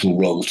crucial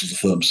role to the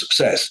firm's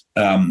success.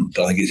 But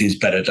I think it is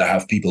better to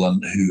have people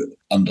who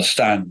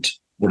understand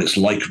what it's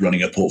like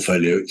running a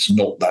portfolio. It's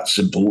not that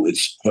simple.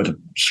 It's quite a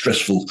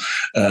stressful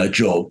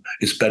job.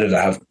 It's better to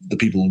have the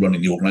people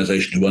running the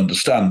organization who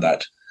understand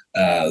that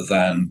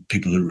than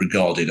people who are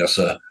regarded as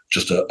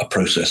just a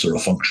process or a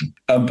function.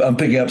 I'm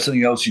picking up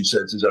something else you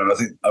said, Susanna. I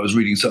think I was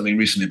reading something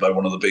recently by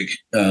one of the big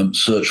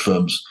search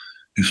firms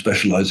who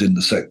specialize in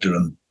the sector,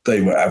 and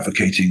they were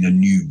advocating a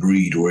new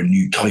breed or a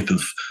new type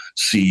of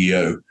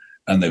CEO.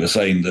 And they were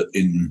saying that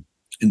in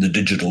the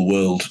digital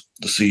world,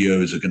 the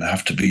CEOs are going to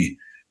have to be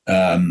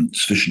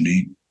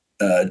sufficiently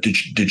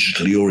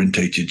digitally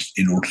orientated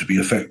in order to be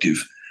effective,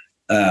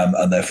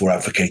 and therefore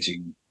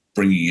advocating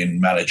bringing in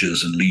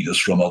managers and leaders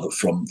from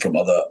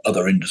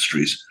other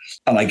industries.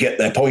 And I get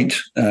their point,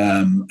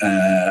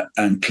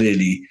 and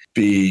clearly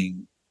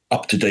being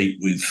up to date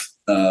with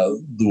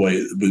the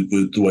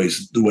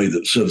way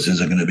that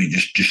services are going to be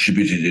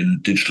distributed in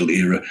a digital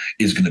era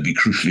is going to be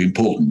crucially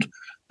important.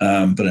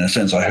 But in a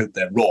sense, I hope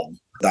they're wrong.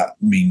 That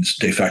means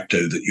de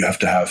facto that you have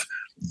to have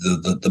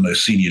the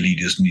most senior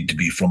leaders need to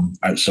be from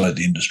outside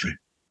the industry.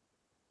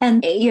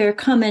 And your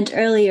comment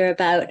earlier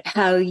about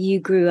how you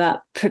grew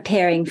up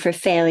preparing for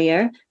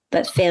failure,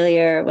 but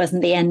failure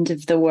wasn't the end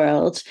of the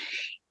world.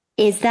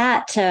 Is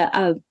that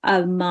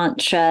a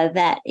mantra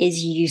that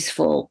is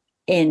useful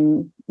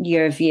in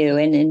your view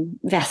in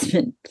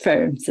investment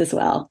firms as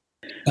well?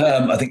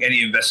 I think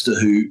any investor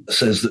who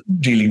says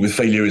that dealing with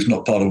failure is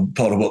not part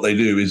of what they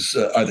do is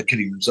either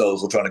kidding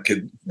themselves or trying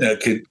to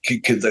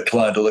kid their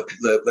client or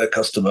their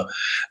customer.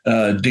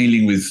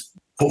 Dealing with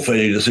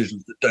portfolio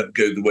decisions that don't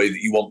go the way that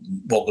you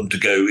want them to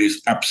go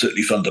is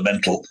absolutely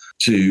fundamental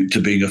to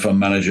being a fund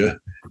manager.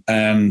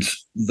 And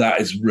that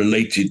is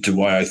related to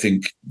why I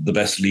think the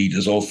best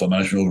leaders of fund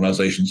management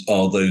organizations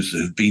are those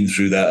who have been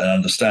through that and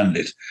understand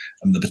it.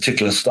 And the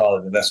particular style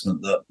of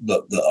investment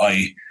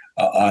that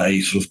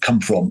I sort of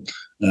come from,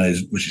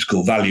 which is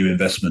called value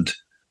investment,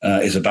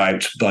 is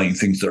about buying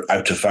things that are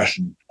out of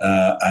fashion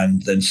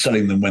and then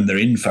selling them when they're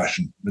in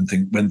fashion,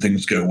 when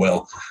things go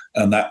well.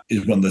 And that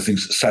is one of the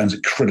things that sounds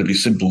incredibly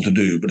simple to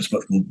do, but it's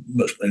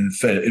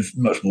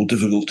much more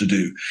difficult to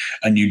do.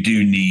 And you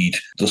do need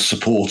the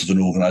support of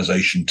an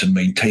organization to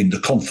maintain the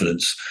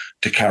confidence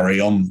to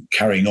carrying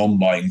on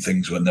buying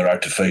things when they're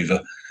out of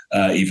favor,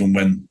 even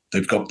when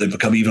they've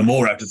become even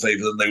more out of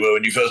favor than they were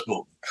when you first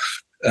bought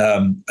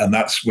them. And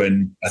that's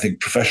when I think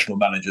professional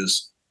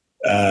managers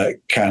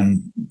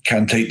can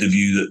take the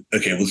view that,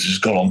 okay, well, this has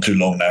gone on too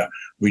long now.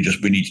 We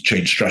need to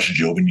change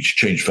strategy, or we need to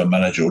change fund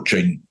manager, or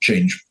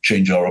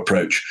change our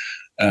approach,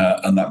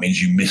 and that means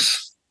you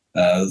miss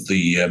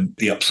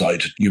the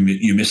upside. You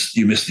miss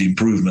the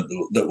improvement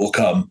that will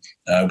come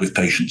with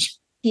patience.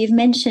 You've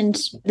mentioned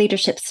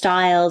leadership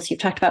styles. You've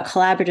talked about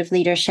collaborative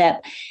leadership.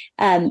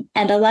 And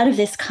a lot of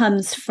this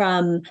comes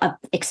from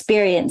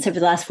experience over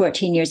the last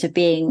 14 years of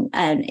being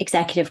an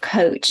executive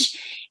coach.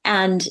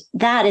 And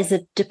that is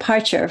a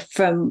departure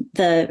from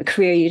the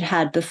career you'd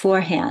had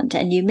beforehand.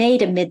 And you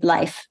made a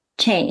midlife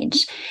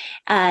change.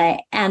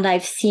 And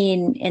I've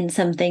seen in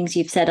some things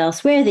you've said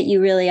elsewhere that you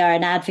really are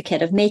an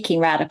advocate of making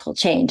radical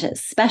changes,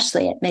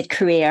 especially at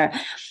mid-career.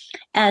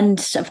 And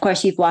of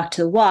course, you've walked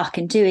the walk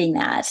in doing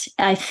that.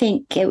 I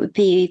think it would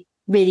be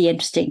really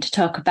interesting to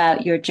talk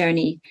about your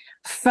journey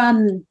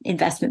from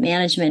investment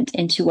management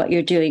into what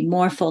you're doing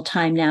more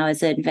full-time now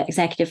as an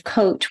executive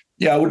coach?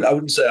 Yeah, I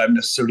wouldn't say I'm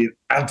necessarily an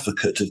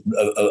advocate of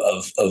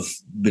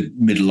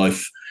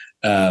midlife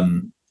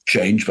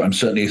change, but I'm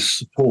certainly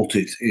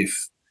supportive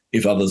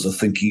if others are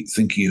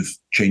thinking of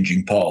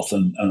changing path,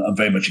 and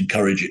very much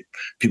encourage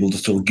people to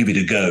sort of give it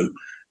a go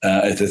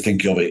if they're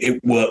thinking of it.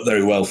 It worked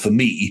very well for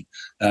me.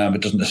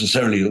 It doesn't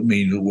necessarily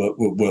mean it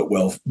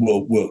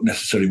work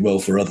necessarily well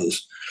for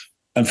others.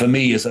 And for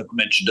me, as I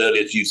mentioned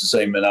earlier, to use the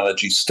same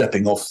analogy,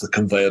 stepping off the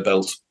conveyor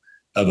belt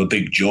of a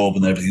big job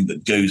and everything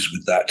that goes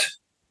with that.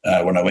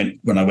 When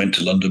I went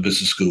to London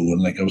Business School,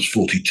 and I was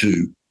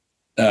 42,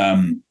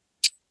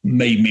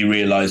 made me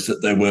realise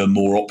that there were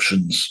more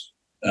options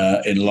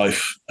in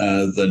life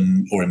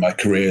or in my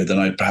career than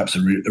I perhaps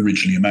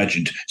originally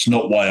imagined. It's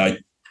not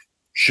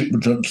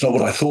it's not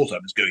what I thought I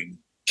was going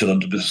to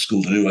London Business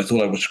School to do. I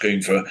thought I was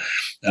going for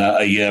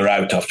a year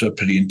out after a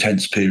pretty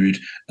intense period,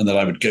 and that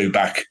I would go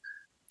back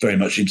very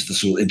much into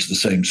the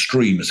same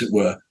stream, as it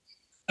were.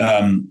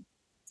 And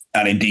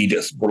indeed,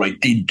 what I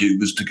did do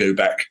was to go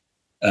back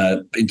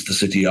into the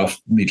city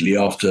immediately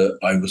after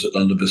I was at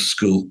London Business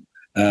School.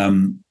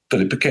 But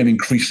it became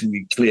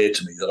increasingly clear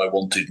to me that I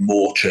wanted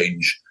more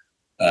change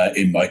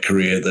in my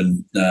career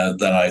than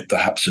I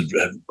perhaps had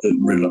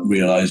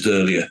realised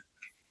earlier.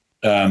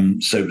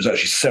 So it was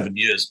actually 7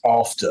 years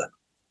after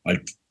I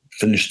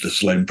finished the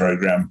Sloan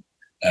programme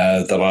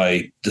that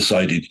I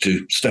decided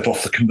to step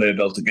off the conveyor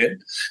belt again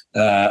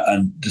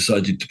and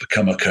decided to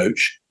become a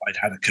coach. I'd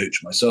had a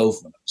coach myself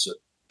when I was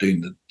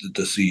doing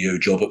the CEO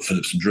job at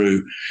Phillips &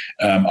 Drew.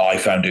 I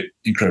found it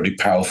incredibly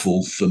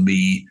powerful for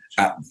me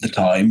at the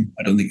time.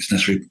 I don't think it's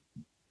necessarily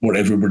what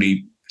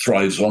everybody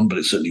thrives on, but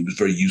it certainly was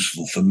very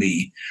useful for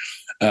me.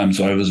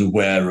 So I was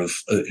aware of,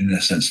 in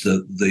a sense,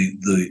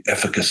 the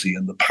efficacy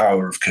and the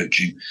power of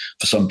coaching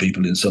for some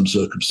people in some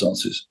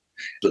circumstances.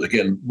 But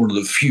again, one of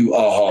the few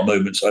aha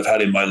moments I've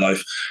had in my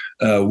life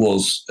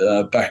was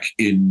back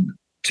in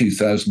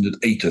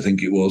 2008, I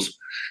think it was,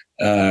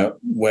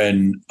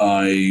 when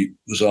I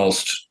was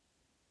asked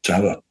to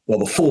have a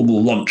rather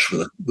formal lunch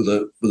with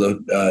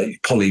a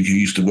colleague who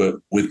used to work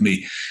with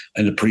me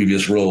in a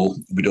previous role.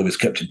 We'd always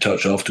kept in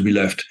touch after we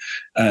left.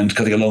 And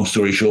cutting a long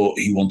story short,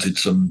 he wanted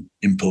some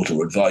input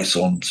or advice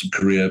on some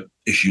career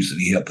issues that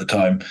he had at the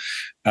time.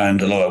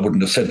 And although I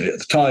wouldn't have said it at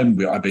the time,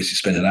 I basically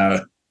spent an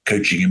hour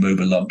coaching him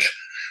over lunch.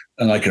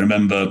 And I can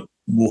remember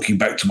walking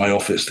back to my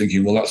office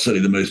thinking, well, that's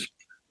certainly the most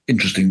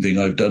interesting thing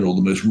I've done, or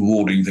the most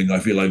rewarding thing I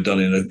feel I've done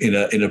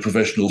in a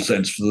professional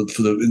sense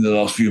in the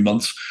last few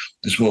months.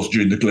 This was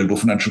during the global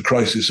financial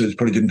crisis, so it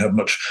probably didn't have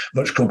much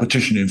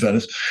competition, in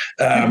fairness.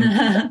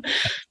 And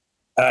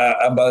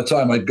by the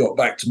time I'd got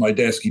back to my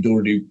desk, he'd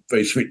already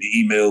very sweetly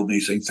emailed me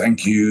saying,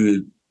 "Thank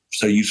you.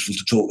 So useful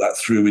to talk that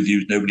through with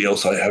you. Nobody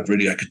else I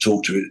could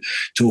talk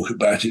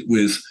about it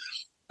with."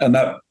 And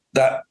that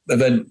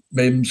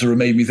event sort of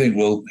made me think,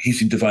 well, he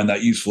seemed to find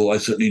that useful. I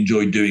certainly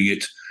enjoyed doing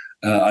it.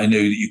 I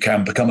know that you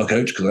can become a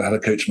coach because I had a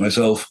coach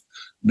myself.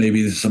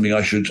 Maybe this is something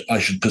I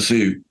should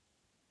pursue.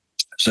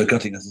 So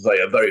cutting, as I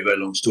say, a very, very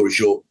long story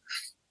short,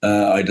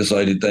 I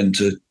decided then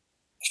to,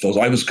 as far as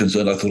I was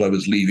concerned, I thought I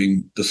was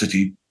leaving the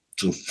city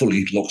sort of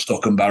fully lock,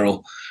 stock and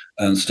barrel,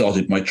 and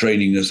started my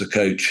training as a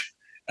coach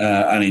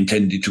and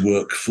intended to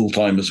work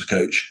full-time as a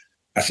coach.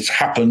 As it's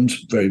happened,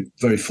 very,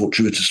 very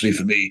fortuitously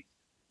for me,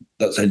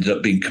 that's ended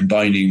up being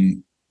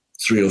combining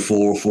 3 or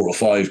 4 or 4 or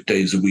 5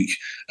 days a week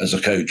as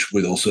a coach,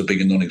 with also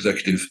being a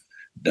non-executive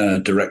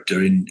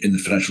director in the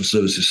financial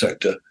services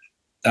sector.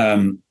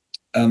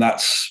 And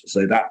that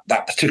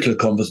particular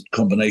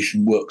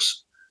combination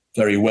works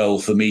very well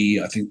for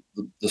me. I think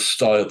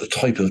the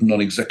type of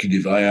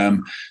non-executive I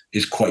am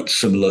is quite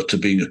similar to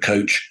being a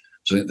coach.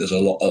 So I think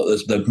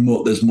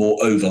there's more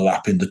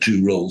overlap in the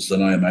two roles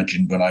than I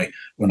imagined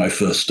when I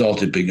first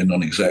started being a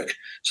non-exec.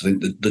 So I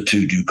think the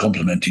two do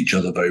complement each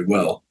other very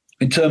well.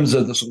 In terms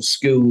of the sort of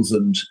skills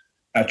and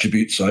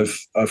attributes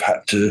I've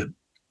had to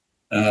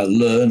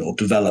learn or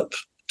develop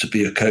to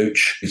be a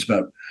coach, it's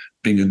about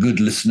being a good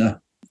listener,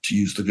 to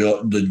use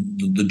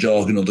the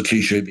jargon or the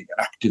cliche, being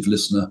an active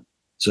listener.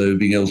 So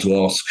being able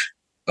to ask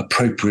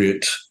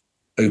appropriate,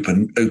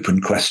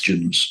 open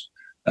questions.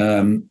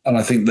 And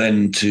I think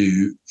then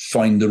to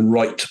find the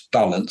right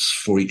balance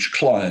for each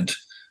client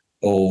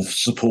of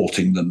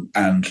supporting them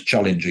and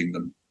challenging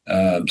them.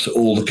 So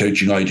all the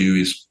coaching I do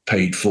is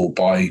paid for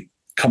by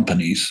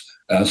companies.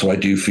 So I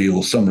do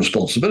feel some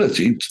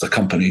responsibility to the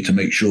company to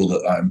make sure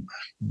that I'm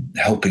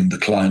helping the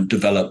client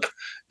develop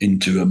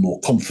into a more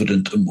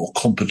confident and more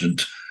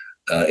competent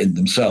in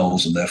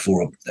themselves, and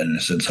therefore, in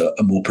a sense,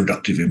 a more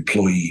productive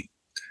employee.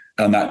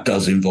 And that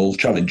does involve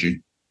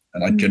challenging.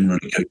 And I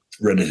generally coach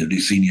relatively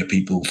senior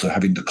people, so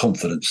having the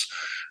confidence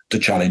to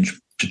challenge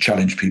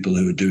people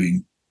who are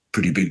doing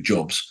pretty big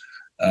jobs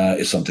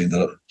is something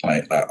that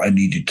I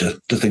needed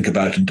to think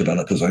about and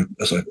develop as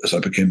I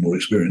became more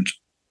experienced.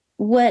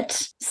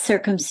 What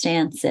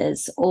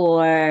circumstances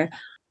or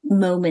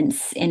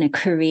moments in a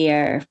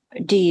career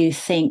do you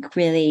think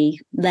really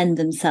lend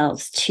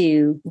themselves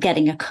to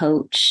getting a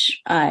coach?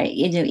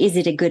 Is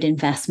it a good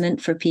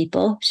investment for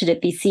people? Should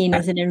it be seen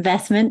as an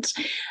investment?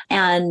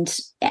 And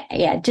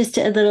just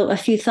a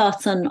few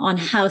thoughts on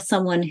how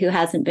someone who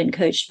hasn't been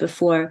coached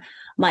before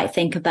might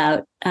think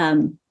about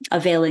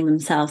availing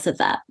themselves of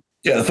that.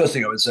 Yeah, the first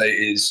thing I would say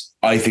is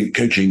I think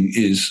coaching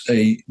is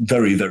a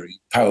very, very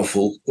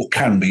powerful, or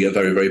can be a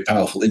very, very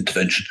powerful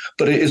intervention,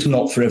 but it is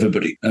not for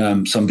everybody.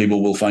 Some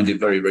people will find it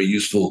very, very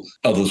useful.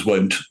 Others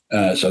won't.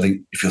 So I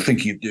think if you're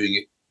thinking of doing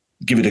it,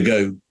 give it a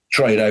go,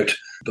 try it out,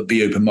 but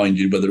be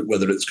open-minded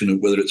whether it's going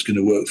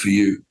to work for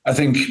you. I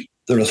think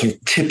there are sort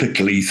of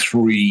typically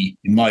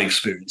in my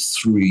experience,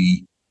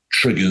 three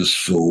triggers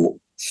for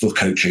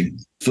coaching.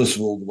 First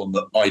of all, the one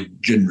that I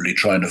generally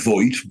try and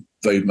avoid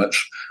very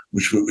much,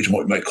 which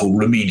what we might call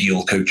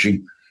remedial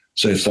coaching.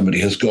 So if somebody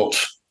has got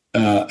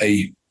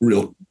a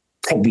real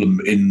problem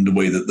in the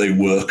way that they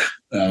work,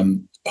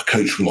 a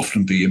coach will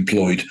often be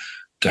employed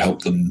to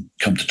help them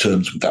come to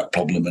terms with that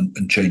problem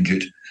and change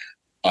it.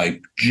 I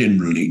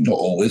generally, not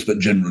always, but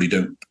generally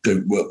don't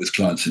work with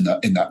clients in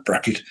that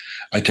bracket.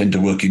 I tend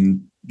to work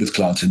with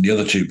clients in the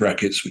other two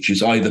brackets, which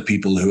is either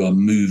people who are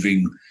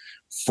moving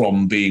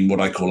from being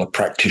what I call a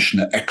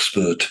practitioner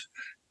expert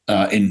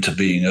into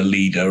being a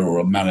leader or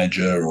a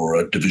manager or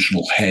a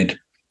divisional head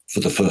for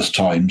the first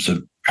time. So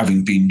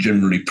having been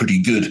generally pretty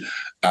good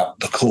at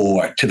the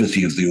core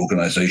activity of the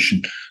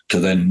organization to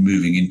then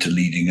moving into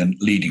leading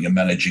and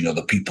managing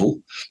other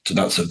people. So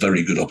that's a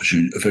very good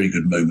opportunity, a very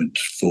good moment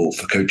for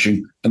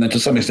coaching. And then to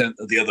some extent,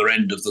 at the other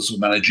end of the sort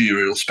of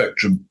managerial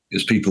spectrum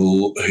is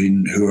people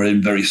who are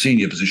in very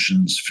senior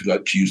positions, if you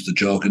like to use the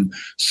jargon,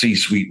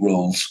 C-suite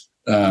roles,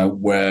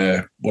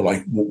 where what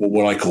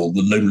I call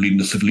the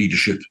loneliness of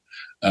leadership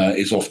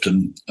is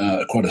often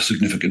quite a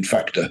significant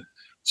factor.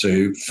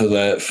 So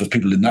for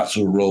people in that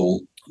sort of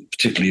role,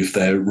 particularly if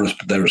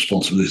their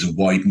responsibilities are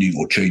widening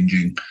or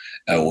changing,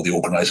 or the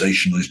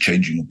organisation is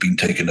changing or being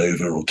taken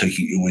over or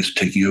always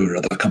taking over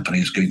other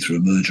companies, going through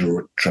a merger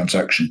or a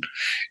transaction,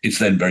 it's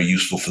then very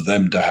useful for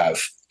them to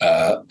have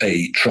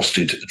a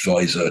trusted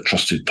advisor, a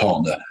trusted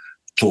partner,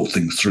 talk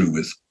things through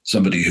with.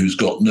 Somebody who's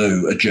got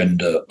no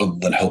agenda other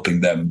than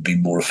helping them be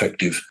more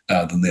effective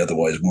than they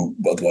otherwise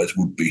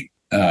would be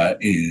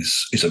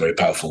is a very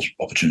powerful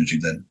opportunity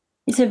then.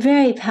 It's a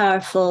very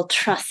powerful,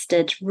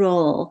 trusted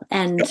role,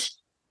 and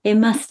it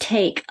must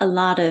take a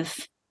lot of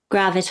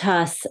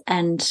gravitas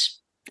and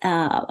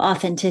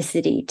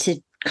authenticity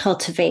to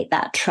cultivate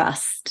that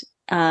trust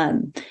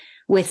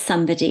with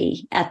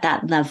somebody at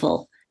that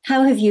level.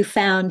 How have you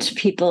found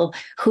people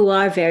who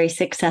are very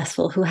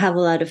successful, who have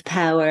a lot of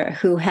power,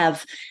 who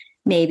have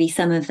maybe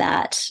some of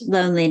that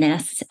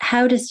loneliness?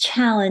 How does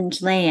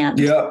challenge land?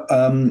 Yeah,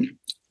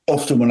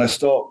 often when I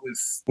start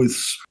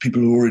with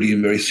people who are already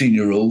in very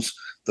senior roles,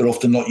 they're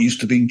often not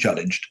used to being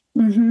challenged.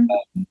 Mm-hmm.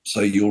 So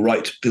you're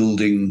right,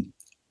 building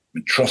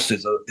trust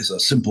is a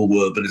simple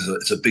word, but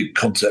it's a big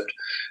concept.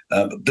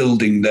 But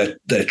building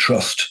their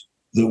trust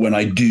that when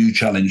I do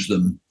challenge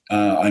them,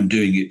 I'm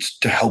doing it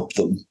to help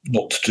them,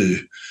 not to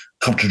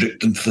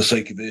contradict them for the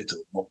sake of it,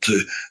 or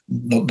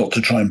not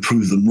to try and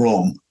prove them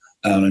wrong.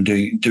 And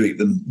doing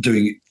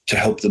it to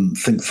help them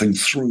think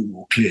things through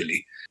more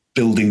clearly.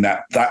 Building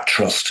that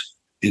trust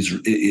is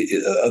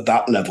at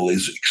that level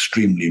is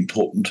extremely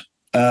important.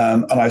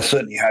 And I've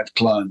certainly had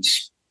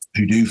clients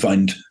who do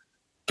find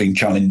being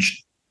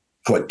challenged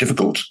quite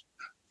difficult.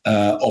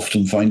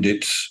 Often find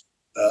it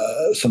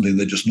something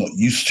they're just not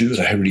used to. As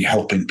I'm really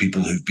helping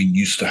people who've been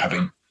used to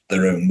having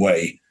their own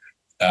way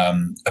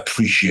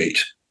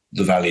appreciate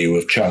the value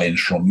of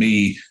challenge from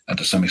me, and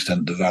to some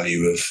extent the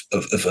value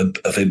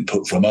of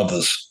input from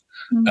others.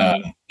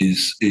 Mm-hmm.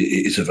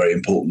 is a very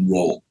important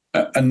role.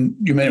 And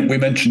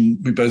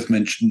we both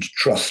mentioned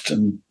trust,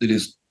 and it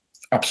is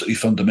absolutely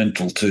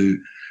fundamental to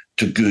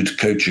good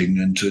coaching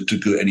and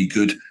to any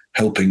good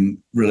helping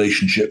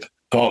relationship.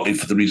 Partly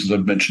for the reasons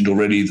I've mentioned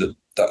already,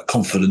 that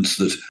confidence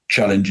that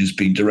challenge is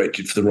being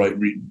directed for the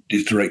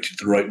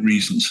right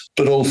reasons,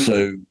 but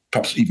also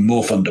perhaps even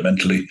more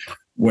fundamentally,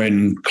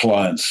 when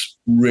clients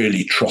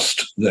really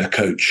trust their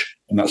coach,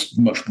 and that's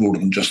much broader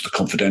than just the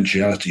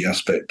confidentiality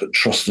aspect, but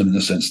trust them in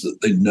the sense that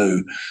they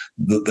know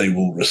that they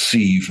will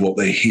receive what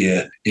they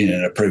hear in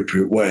an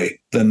appropriate way,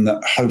 then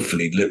that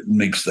hopefully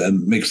makes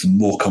them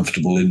more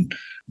comfortable in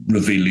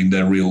revealing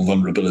their real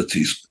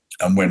vulnerabilities.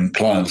 And when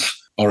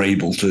clients are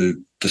able to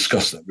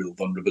discuss their real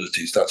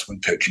vulnerabilities, that's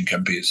when coaching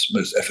can be its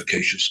most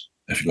efficacious,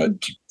 if you like,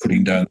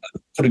 putting down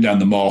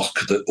the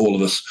mask that all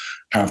of us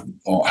have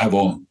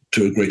on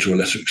to a greater or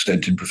lesser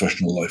extent in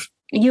professional life.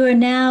 You are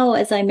now,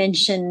 as I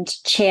mentioned,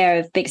 chair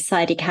of Big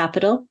Society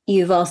Capital.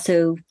 You've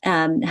also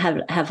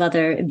have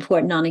other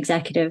important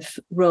non-executive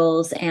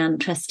roles and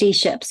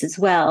trusteeships as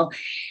well.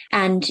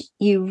 And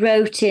you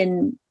wrote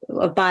in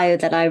a bio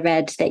that I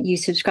read that you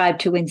subscribe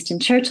to Winston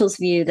Churchill's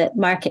view that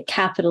market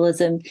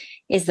capitalism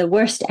is the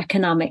worst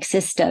economic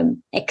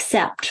system,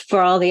 except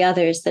for all the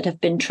others that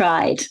have been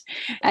tried.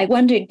 I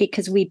wondered,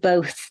 because we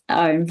both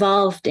are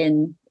involved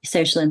in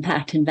social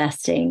impact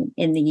investing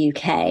in the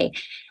UK.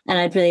 And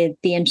I'd really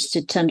be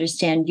interested to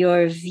understand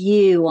your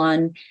view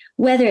on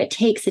whether it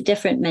takes a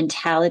different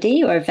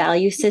mentality or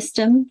value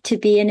system to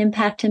be an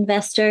impact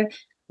investor.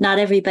 Not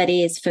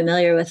everybody is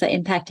familiar with what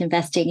impact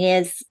investing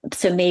is.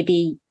 So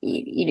maybe,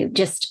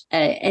 just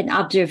an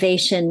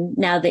observation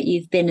now that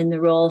you've been in the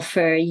role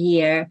for a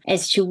year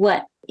as to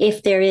what,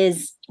 if there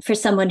is, for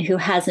someone who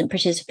hasn't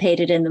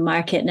participated in the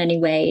market in any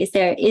way, is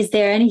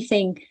there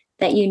anything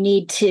that you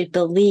need to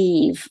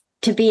believe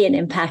to be an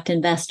impact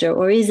investor,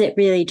 or is it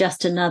really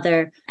just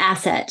another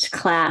asset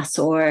class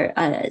or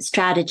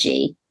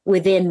strategy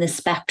within the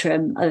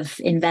spectrum of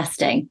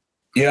investing?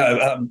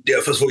 First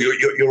of all,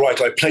 you're right.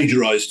 I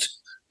plagiarized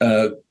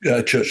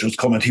Churchill's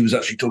comment. He was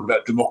actually talking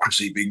about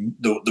democracy being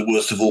the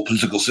worst of all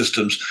political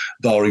systems,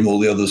 barring all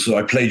the others. So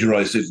I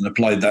plagiarized it and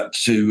applied that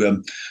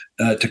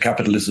to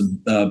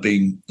capitalism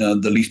being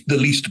the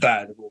least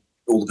bad of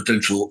all the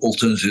potential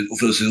alternatives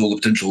versus all the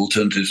potential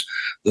alternatives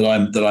that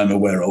I'm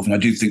aware of. And I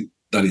do think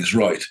that is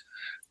right.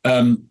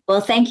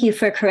 Well, thank you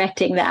for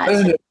correcting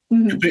that.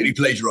 Completely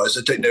plagiarized.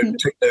 I take no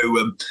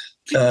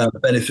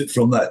benefit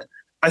from that.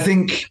 I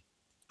think,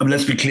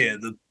 let's be clear,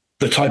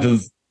 the type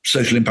of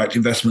social impact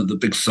investment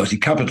that Big Society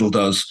Capital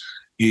does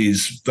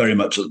is very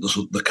much at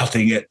the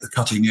cutting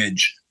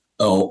edge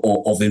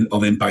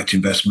of impact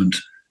investment.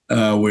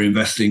 We're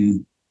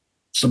investing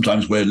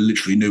sometimes where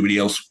literally nobody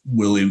else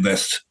will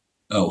invest,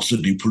 or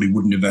certainly probably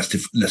wouldn't invest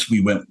unless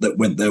we went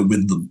there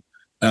with them.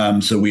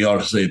 So we are,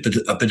 to say,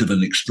 a bit of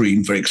an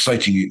extreme, very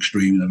exciting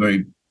extreme, and a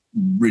very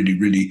really,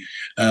 really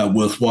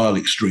worthwhile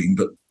extreme.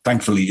 But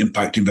thankfully,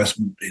 impact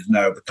investment is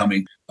now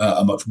becoming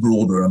a much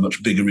broader, a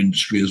much bigger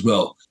industry as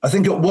well. I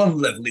think at one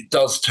level, it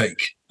does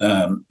take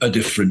a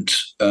different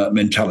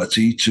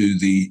mentality to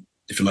the,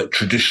 if you like,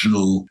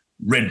 traditional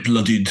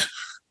red-blooded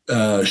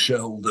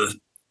shareholder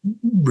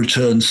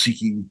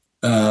return-seeking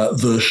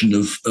version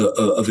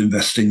of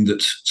investing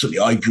that certainly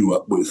I grew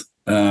up with,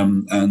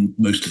 and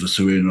most of us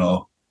who are in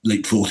our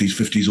late 40s,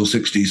 50s, or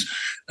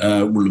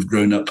 60s will have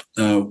grown up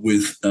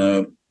with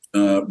the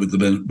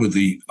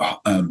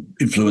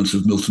influence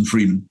of Milton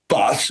Friedman.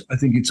 But I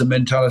think it's a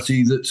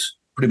mentality that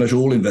pretty much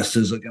all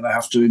investors are going to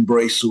have to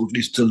embrace, or at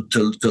least to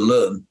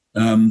learn.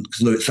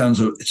 Because it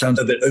sounds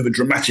a bit over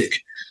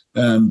dramatic,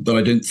 but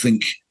I don't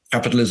think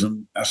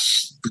capitalism,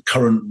 as the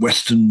current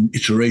Western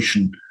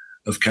iteration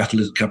of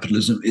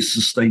capitalism, is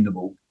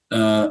sustainable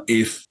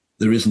if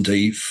there isn't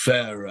a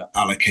fair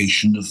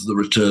allocation of the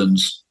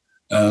returns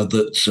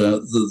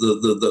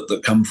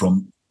that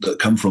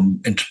come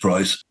from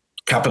enterprise.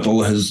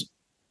 Capital has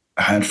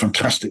had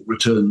fantastic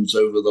returns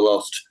over the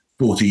last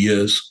 40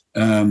 years,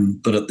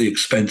 but at the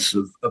expense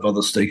of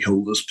other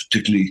stakeholders,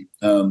 particularly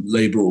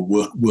labour or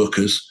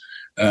workers,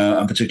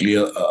 and particularly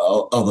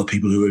other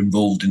people who are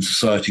involved in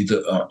society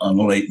that are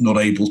not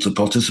able to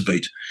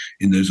participate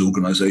in those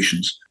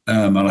organisations.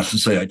 And I have to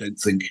say, I don't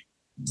think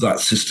that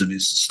system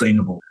is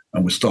sustainable.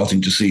 And we're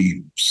starting to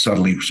see,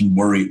 sadly, some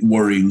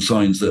worrying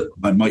signs that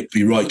I might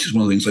be right. It's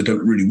one of the things I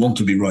don't really want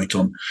to be right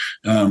on.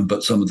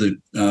 But some of the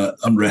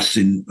unrest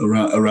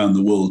around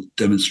the world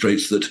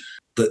demonstrates that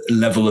the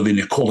level of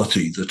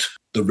inequality that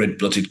the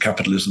red-blooded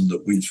capitalism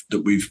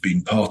that we've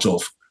been part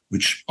of,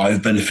 which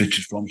I've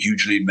benefited from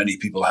hugely, many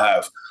people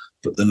have,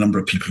 but the number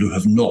of people who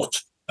have not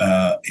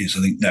is,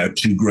 I think, now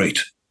too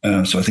great.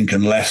 So I think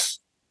unless,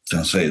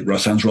 it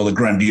sounds rather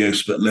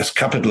grandiose, but unless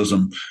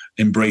capitalism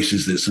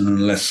embraces this, and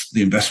unless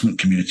the investment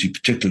community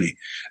particularly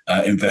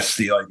embraces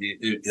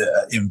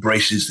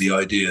the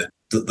idea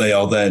that they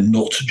are there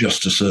not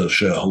just to serve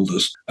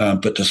shareholders,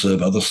 but to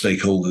serve other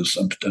stakeholders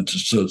and to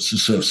serve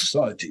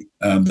society,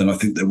 then I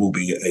think there will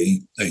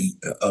be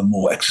a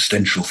more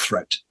existential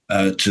threat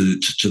to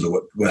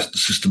the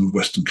system of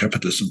Western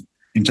capitalism.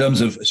 In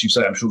terms of, as you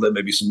say, I'm sure there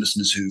may be some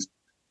listeners who've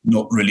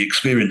not really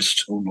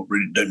experienced or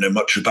don't know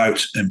much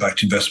about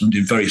impact investment.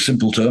 In very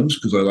simple terms,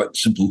 because I like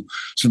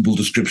simple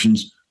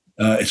descriptions,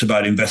 it's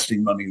about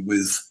investing money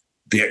with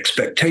the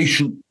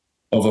expectation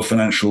of a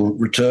financial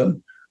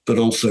return, but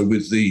also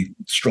with the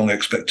strong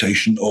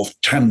expectation of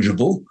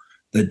tangible,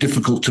 they're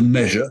difficult to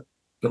measure,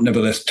 but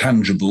nevertheless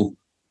tangible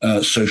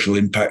social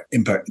impact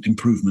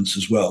improvements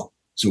as well.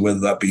 So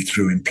whether that be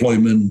through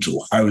employment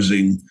or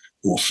housing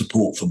or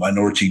support for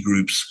minority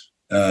groups,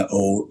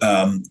 or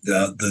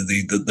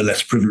the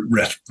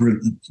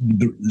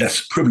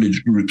less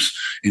privileged groups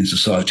in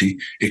society,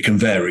 it can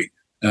vary.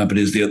 But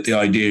the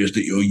idea is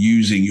that you're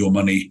using your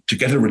money to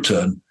get a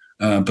return,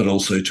 but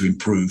also to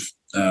improve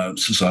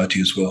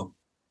society as well.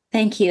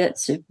 Thank you.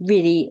 It's a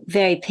really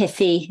very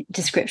pithy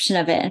description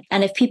of it.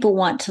 And if people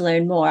want to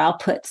learn more, I'll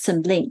put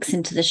some links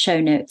into the show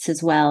notes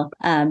as well,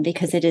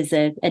 because it is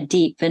a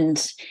deep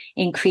and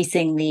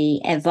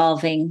increasingly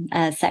evolving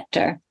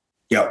sector.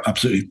 Yeah,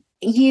 absolutely.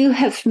 You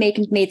have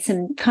made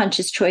some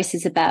conscious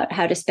choices about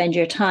how to spend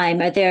your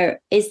time.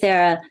 Is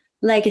there a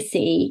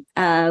legacy,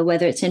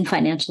 whether it's in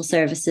financial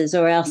services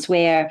or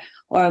elsewhere,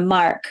 or a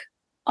mark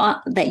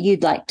that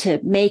you'd like to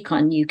make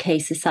on UK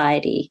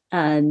society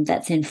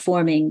that's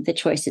informing the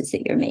choices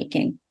that you're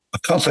making? I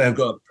can't say I've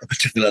got a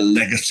particular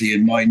legacy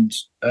in mind,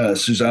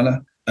 Susanna.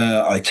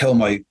 I tell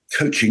my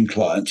coaching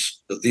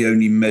clients that the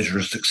only measure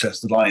of success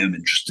that I am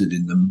interested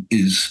in them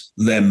is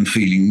them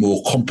feeling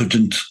more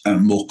competent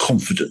and more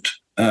confident.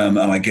 And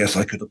I guess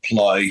I could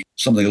apply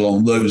something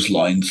along those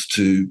lines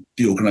to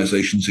the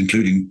organizations,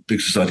 including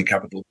Big Society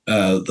Capital,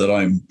 that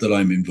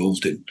I'm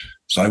involved in.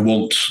 So I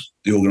want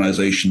the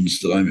organizations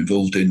that I'm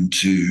involved in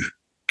to,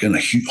 again,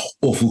 a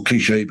awful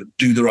cliche, but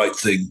do the right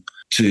thing,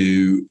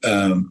 to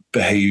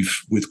behave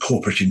with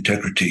corporate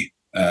integrity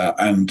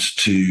and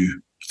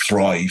to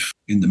thrive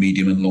in the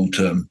medium and long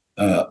term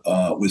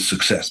with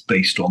success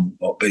based on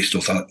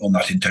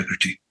that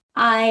integrity.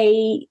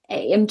 I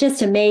am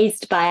just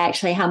amazed by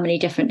actually how many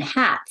different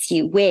hats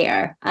you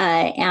wear,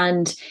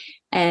 and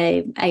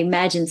I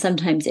imagine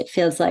sometimes it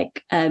feels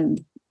like a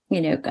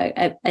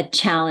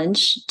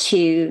challenge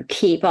to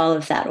keep all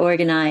of that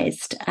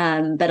organized,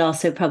 but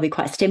also probably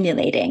quite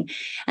stimulating.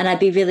 And I'd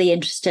be really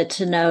interested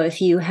to know if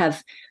you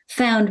have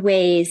found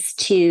ways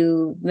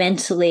to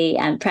mentally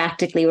and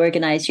practically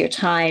organize your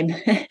time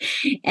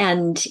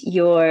and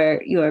your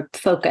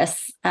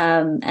focus.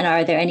 And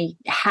are there any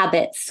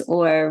habits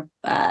or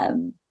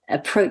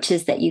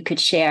approaches that you could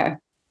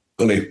share?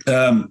 Well,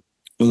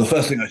 the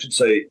first thing I should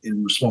say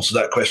in response to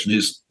that question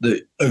is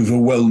the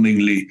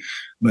overwhelmingly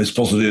most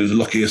positive, the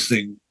luckiest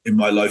thing in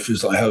my life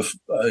is I have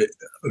a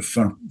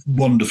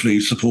wonderfully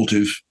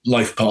supportive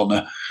life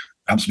partner,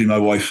 happens to be my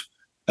wife.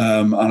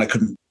 And I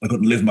couldn't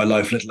live my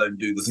life, let alone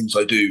do the things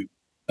I do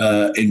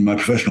in my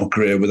professional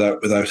career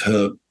without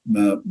her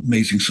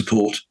amazing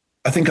support.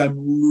 I think I'm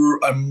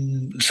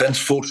in a sense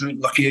fortunate,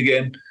 lucky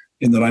again,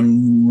 in that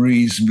I'm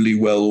reasonably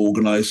well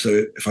organized.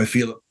 So if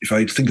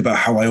I think about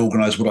how I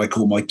organize what I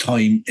call my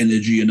time,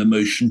 energy, and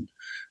emotion,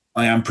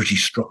 I am pretty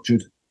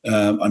structured.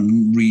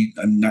 I'm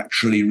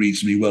naturally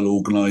reasonably well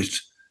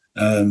organized.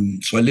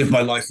 So I live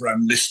my life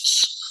around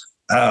lists.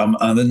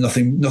 And then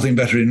nothing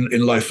better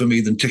in life for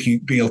me than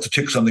being able to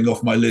tick something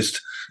off my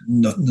list.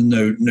 No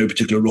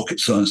particular rocket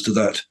science to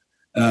that.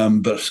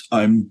 But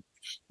I'm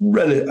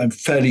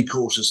fairly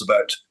cautious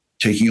about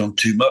taking on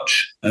too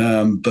much,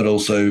 but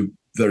also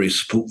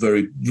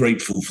very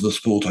grateful for the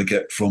support I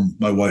get from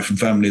my wife and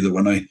family, that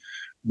when I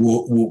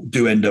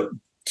do end up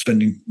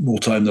spending more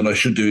time than I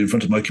should do in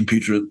front of my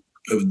computer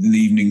over the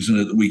evenings and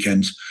at the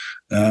weekends,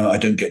 I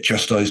don't get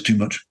chastised too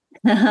much.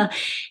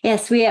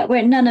 Yes, we're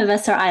none of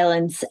us are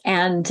islands,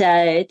 and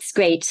it's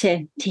great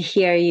to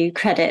hear you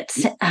credit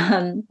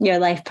your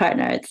life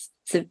partner. It's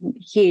a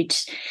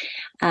huge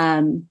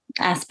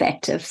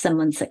aspect of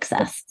someone's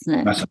success, isn't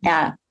it? Massively.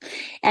 Yeah,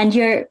 and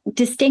your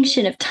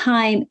distinction of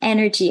time,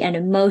 energy, and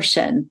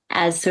emotion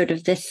as sort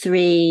of the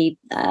three,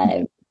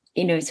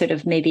 sort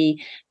of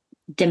maybe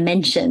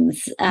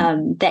dimensions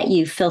that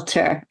you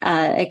filter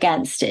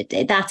against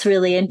it. That's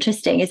really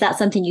interesting. Is that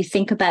something you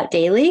think about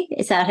daily?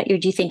 Do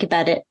you think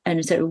about it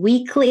on sort of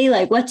weekly?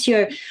 Like what's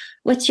your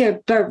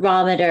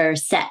barometer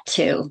set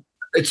to?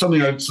 It's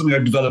something I've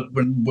developed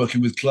when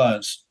working with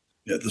clients.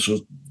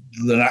 The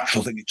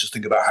natural thing is just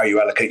think about how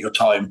you allocate your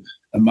time.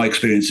 And my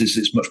experience is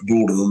it's much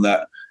broader than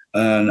that.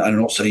 And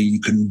I'm not saying you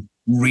can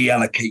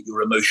reallocate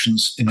your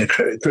emotions in a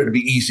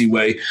incredibly easy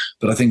way,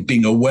 but I think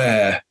being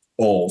aware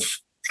of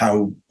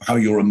how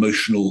your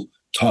emotional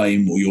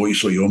time or your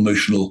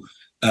emotional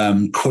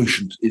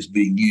quotient is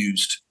being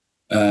used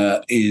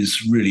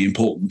is really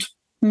important.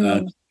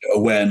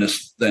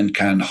 Awareness then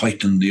can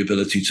heighten the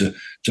ability to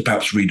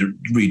perhaps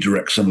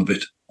redirect some of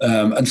it,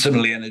 and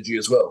similarly energy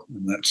as well.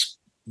 And that's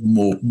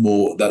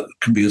more that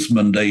can be as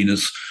mundane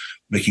as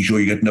making sure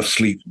you get enough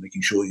sleep,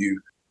 making sure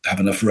you have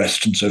enough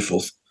rest, and so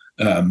forth.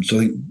 So I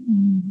think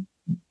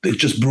it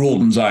just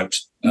broadens out.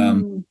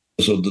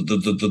 So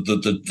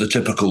the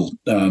typical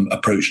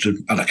approach to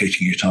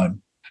allocating your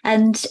time.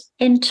 And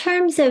in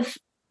terms of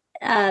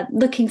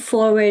looking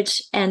forward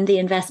and the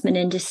investment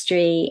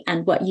industry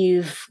and what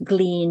you've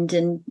gleaned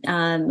and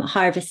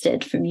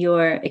harvested from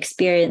your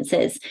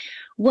experiences,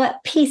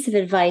 what piece of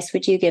advice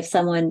would you give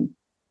someone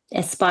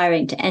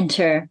aspiring to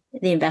enter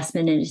the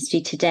investment industry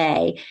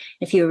today?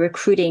 If you're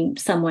recruiting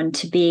someone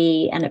to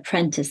be an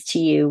apprentice to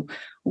you,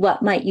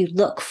 what might you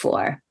look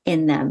for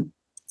in them?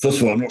 First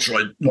of all, I'm not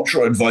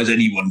sure I advise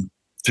anyone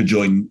to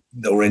join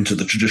or enter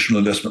the traditional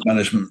investment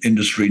management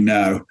industry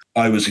now.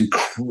 I was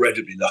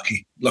incredibly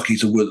lucky. Lucky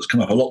is a word that's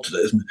come up a lot today,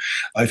 isn't it?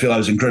 I feel I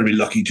was incredibly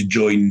lucky to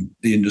join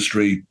the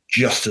industry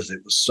just as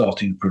it was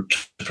starting to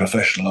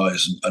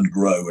professionalize and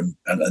grow and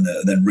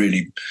then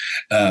really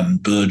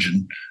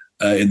burgeon.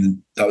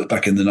 That was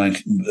back in the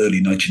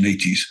early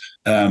 1980s.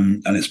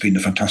 And it's been a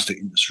fantastic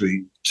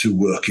industry to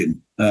work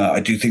in. I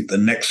do think the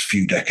next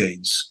few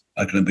decades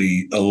are going to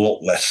be a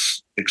lot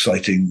less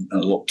exciting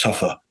and a lot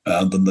tougher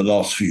than the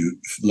last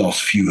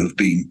few have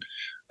been.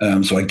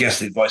 So I guess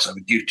the advice I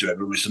would give to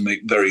everyone is to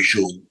make very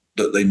sure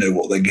that they know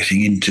what they're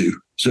getting into.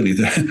 Certainly,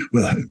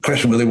 the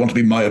question whether they want to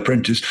be my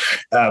apprentice,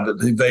 but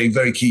they're very,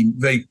 very keen,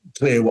 very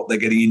clear what they're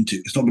getting into.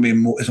 It's not going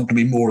to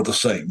be more of the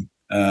same.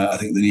 I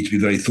think they need to be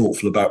very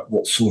thoughtful about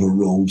what sort of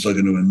roles are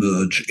going to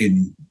emerge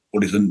in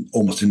what is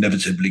almost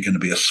inevitably going to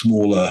be a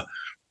smaller,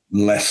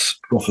 less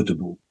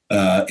profitable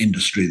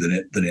industry than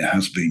it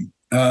has been.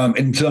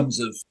 In terms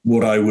of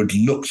what I would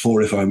look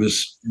for if I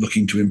was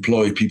looking to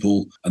employ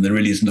people, and there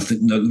really is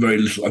very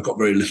little. I've got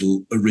very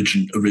little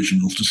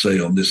original to say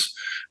on this,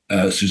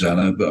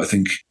 Susanna. But I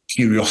think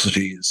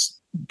curiosity is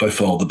by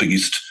far the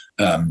biggest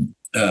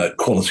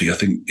quality. I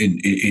think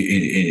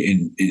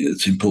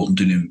it's important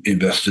in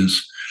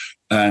investors,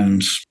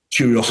 and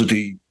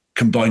curiosity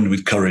combined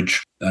with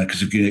courage.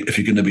 Because if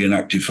you're going to be an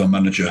active fund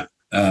manager,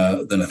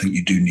 then I think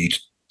you do need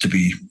to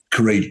be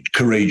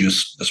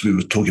courageous, as we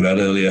were talking about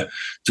earlier,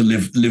 to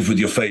live with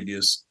your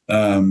failures.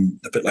 A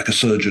bit like a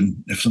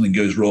surgeon, if something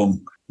goes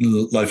wrong,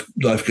 life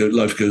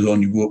goes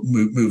on. You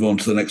move on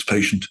to the next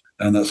patient,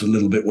 and that's a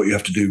little bit what you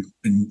have to do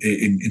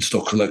in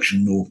stock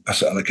selection or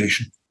asset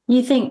allocation.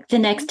 You think the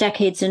next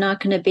decades are not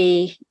going to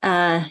be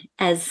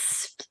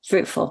as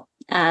fruitful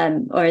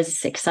or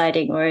as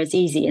exciting or as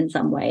easy in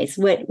some ways?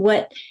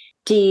 What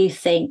do you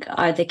think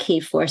are the key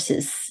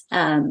forces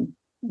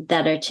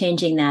that are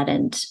changing that,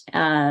 and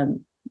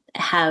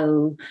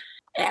how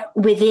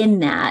within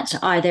that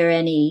are there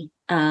any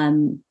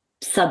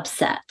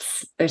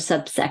subsets or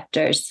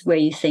subsectors where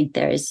you think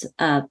there's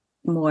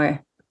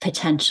more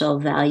potential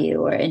value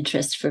or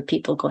interest for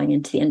people going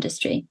into the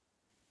industry?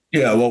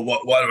 Yeah, well,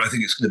 why do I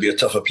think it's going to be a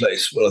tougher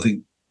place? Well, I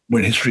think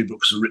when history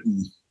books are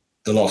written,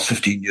 the last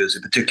 15 years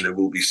in particular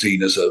will be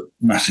seen as a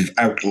massive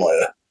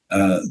outlier,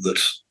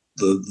 that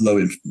the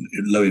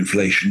low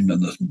inflation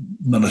and the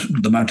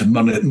amount of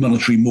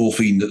monetary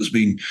morphine that has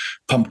been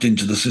pumped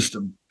into the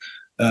system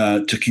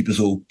to keep us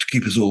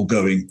all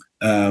going,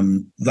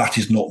 that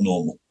is not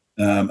normal,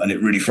 and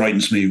it really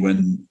frightens me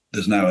when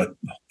there's now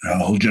a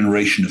whole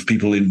generation of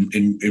people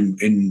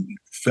in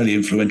fairly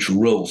influential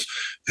roles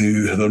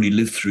who have only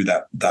lived through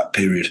that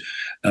period,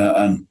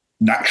 and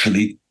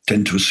naturally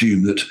tend to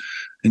assume that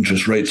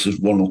interest rates of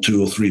 1 or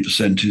 2 or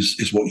 3%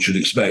 is what you should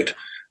expect.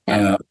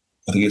 Yeah.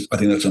 I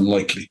think that's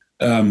unlikely.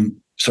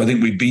 So I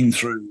think we've been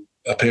through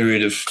a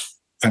period of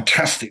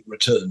fantastic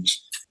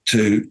returns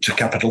to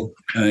capital,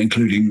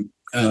 including,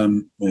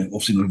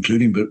 obviously not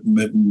including, but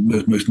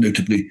most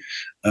notably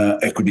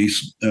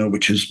equities,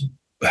 which has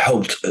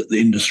helped the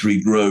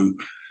industry grow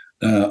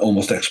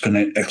almost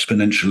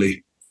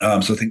exponentially.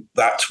 So I think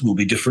that will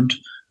be different.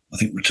 I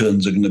think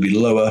returns are going to be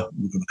lower.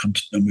 We're going to come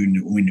to, and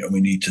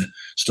we need to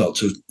start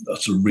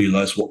to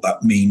realise what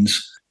that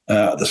means.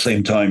 At the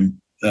same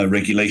time,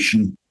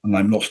 regulation. And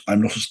I'm not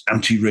as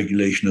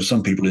anti-regulation as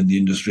some people in the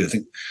industry. I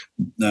think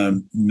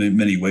in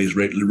many ways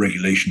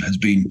regulation has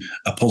been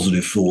a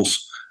positive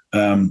force,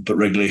 but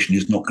regulation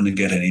is not going to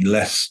get any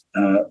less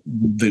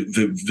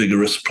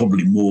vigorous,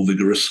 probably more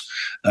vigorous,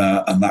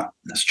 and that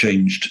has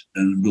changed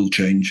and will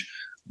change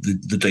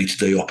the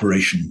day-to-day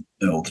operation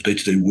or the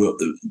day-to-day work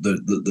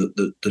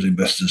that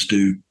investors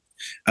do.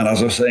 And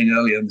as I was saying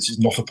earlier, and this is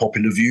not a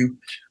popular view,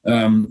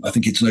 I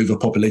think it's an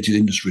overpopulated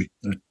industry.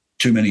 There are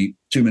too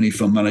many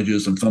fund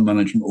managers and fund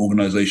management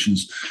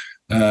organizations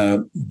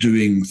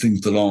doing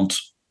things that aren't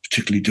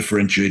particularly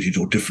differentiated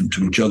or different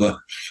to each other.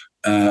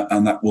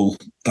 And that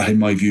in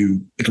my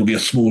view, it'll be a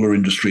smaller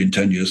industry in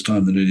 10 years'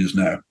 time than it is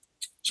now.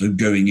 So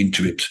going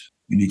into it,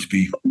 you need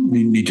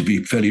to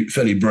be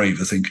fairly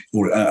brave, I think,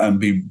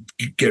 and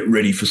get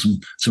ready for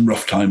some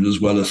rough times as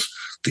well as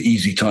the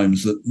easy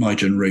times that my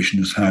generation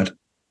has had.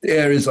 The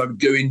areas I would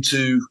go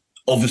into,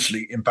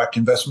 obviously, impact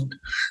investment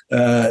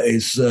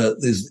is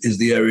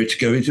the area to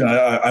go into.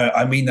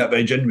 I mean that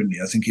very genuinely.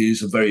 I think it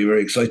is a very,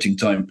 very exciting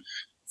time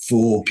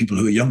for people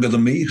who are younger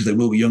than me, because they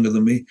will be younger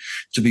than me,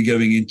 to be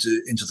going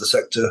into the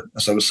sector.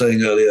 As I was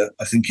saying earlier,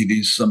 I think it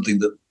is something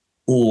that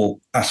all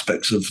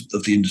aspects of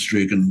the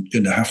industry are going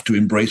to have to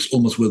embrace,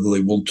 almost whether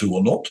they want to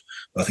or not.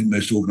 I think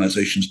most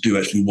organizations do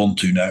actually want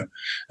to now.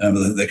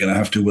 They're going to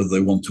have to whether they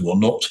want to or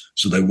not.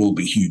 So there will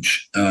be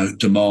huge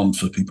demand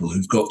for people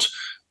who've got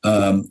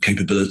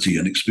capability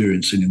and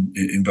experience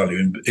in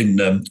value in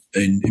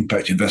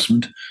impact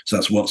investment. So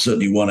that's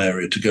certainly one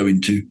area to go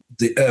into.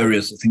 The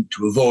areas I think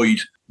to avoid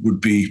would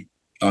be,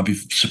 I'd be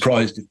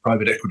surprised if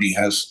private equity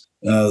has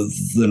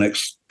the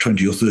next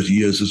 20 or 30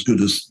 years as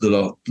good as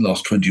the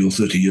last 20 or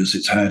 30 years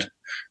it's had.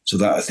 So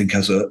that I think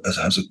has a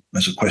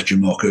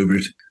question mark over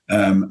it.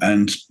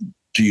 And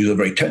to use a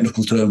very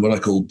technical term, what I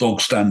call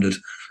bog standard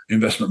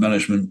investment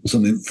management,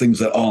 things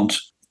that aren't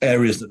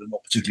areas that are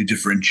not particularly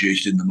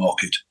differentiated in the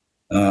market.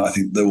 I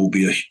think there will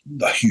be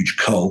a huge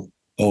cull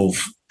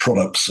of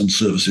products and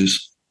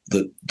services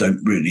that don't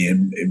really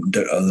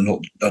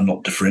are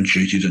not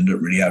differentiated and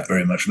don't really add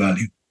very much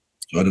value.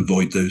 So I'd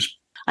avoid those.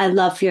 I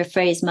love your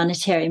phrase,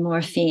 monetary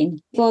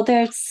morphine. Well,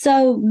 there are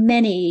so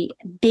many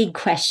big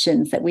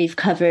questions that we've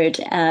covered,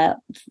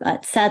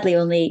 sadly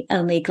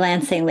only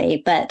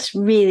glancingly, but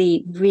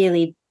really,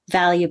 really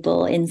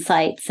valuable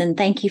insights. And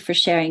thank you for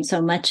sharing so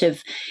much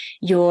of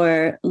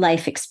your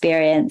life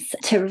experience.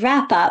 To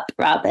wrap up,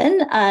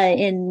 Robin,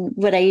 in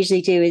what I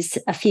usually do is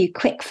a few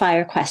quick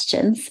fire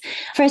questions.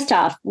 First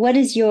off, what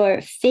is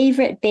your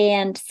favorite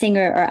band,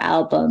 singer, or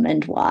album,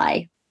 and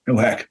why? Oh,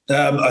 heck.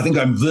 I think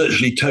I'm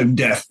virtually tone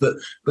deaf, but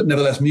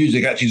nevertheless,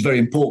 music actually is very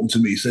important to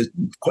me. So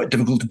it's quite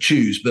difficult to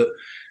choose, but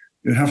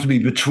it would have to be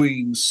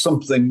between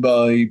something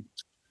by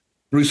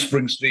Bruce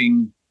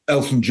Springsteen,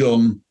 Elton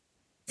John,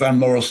 Van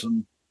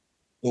Morrison,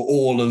 or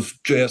all of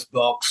J.S.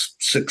 Bach's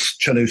 6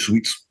 cello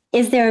suites.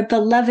 Is there a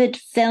beloved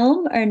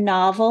film or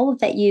novel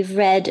that you've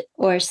read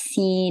or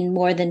seen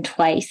more than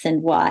twice,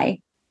 and why?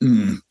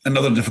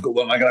 Another difficult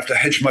one. I'm going to have to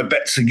hedge my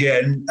bets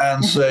again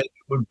and say it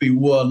would be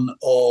one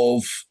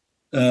of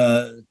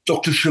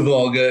Dr.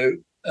 Zhivago,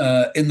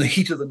 In the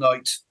Heat of the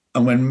Night,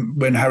 and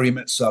When Harry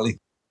Met Sally.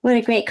 What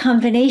a great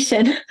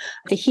combination.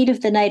 The Heat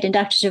of the Night and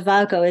Dr.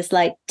 Zhivago is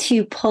like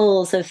 2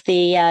 poles of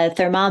the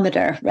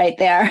thermometer right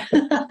there.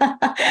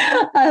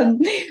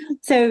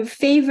 So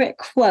favorite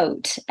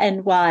quote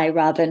and why,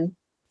 Robin?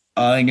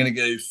 I'm going to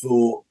go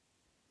for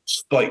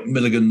Spike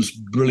Milligan's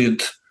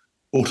brilliant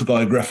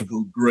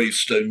autobiographical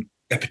gravestone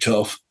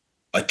epitaph.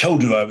 I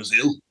told you I was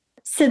ill.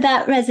 So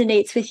that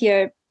resonates with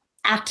your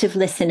active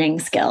listening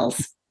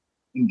skills.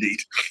 Indeed.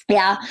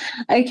 Yeah.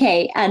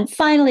 Okay. And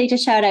finally, to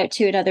shout out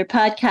to another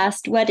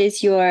podcast, what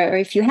is or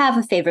if you have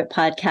a favorite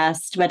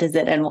podcast, what is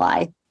it and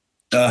why?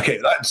 Okay.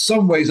 In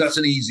some ways, that's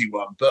an easy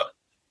one, but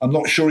I'm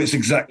not sure it's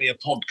exactly a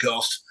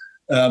podcast.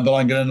 But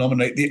I'm going to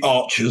nominate The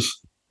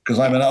Archers because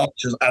I'm an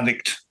Archers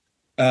addict.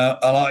 And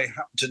I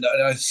happen to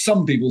know,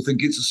 some people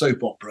think it's a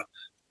soap opera.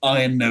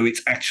 I know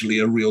it's actually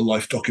a real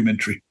life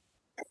documentary.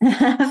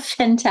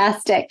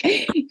 Fantastic.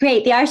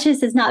 Great. The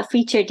Archers is not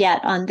featured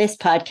yet on this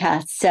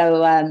podcast,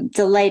 so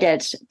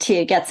delighted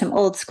to get some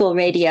old school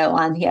radio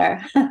on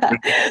here.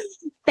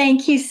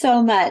 Thank you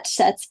so much.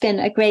 That's been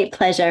a great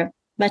pleasure.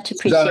 Much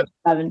appreciated,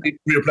 Robin. It's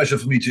a real pleasure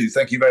for me too.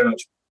 Thank you very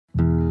much.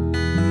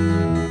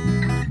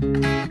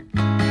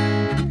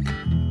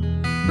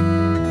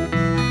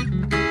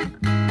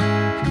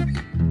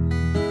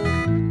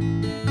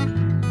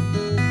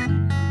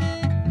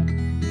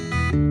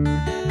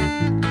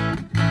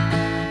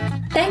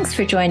 Thanks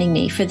for joining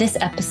me for this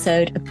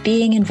episode of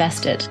Being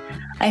Invested.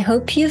 I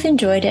hope you've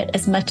enjoyed it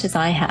as much as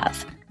I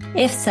have.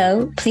 If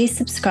so, please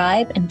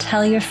subscribe and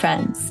tell your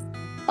friends.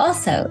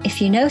 Also,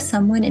 if you know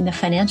someone in the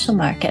financial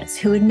markets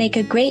who would make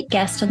a great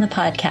guest on the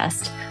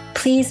podcast,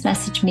 please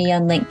message me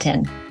on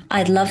LinkedIn.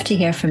 I'd love to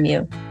hear from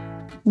you.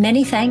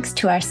 Many thanks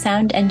to our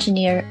sound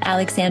engineer,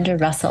 Alexander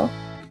Russell.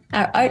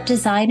 Our art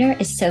designer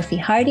is Sophie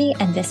Hardy,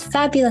 and this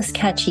fabulous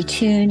catchy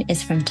tune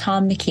is from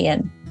Tom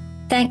McKeon.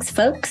 Thanks,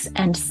 folks,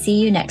 and see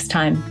you next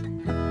time.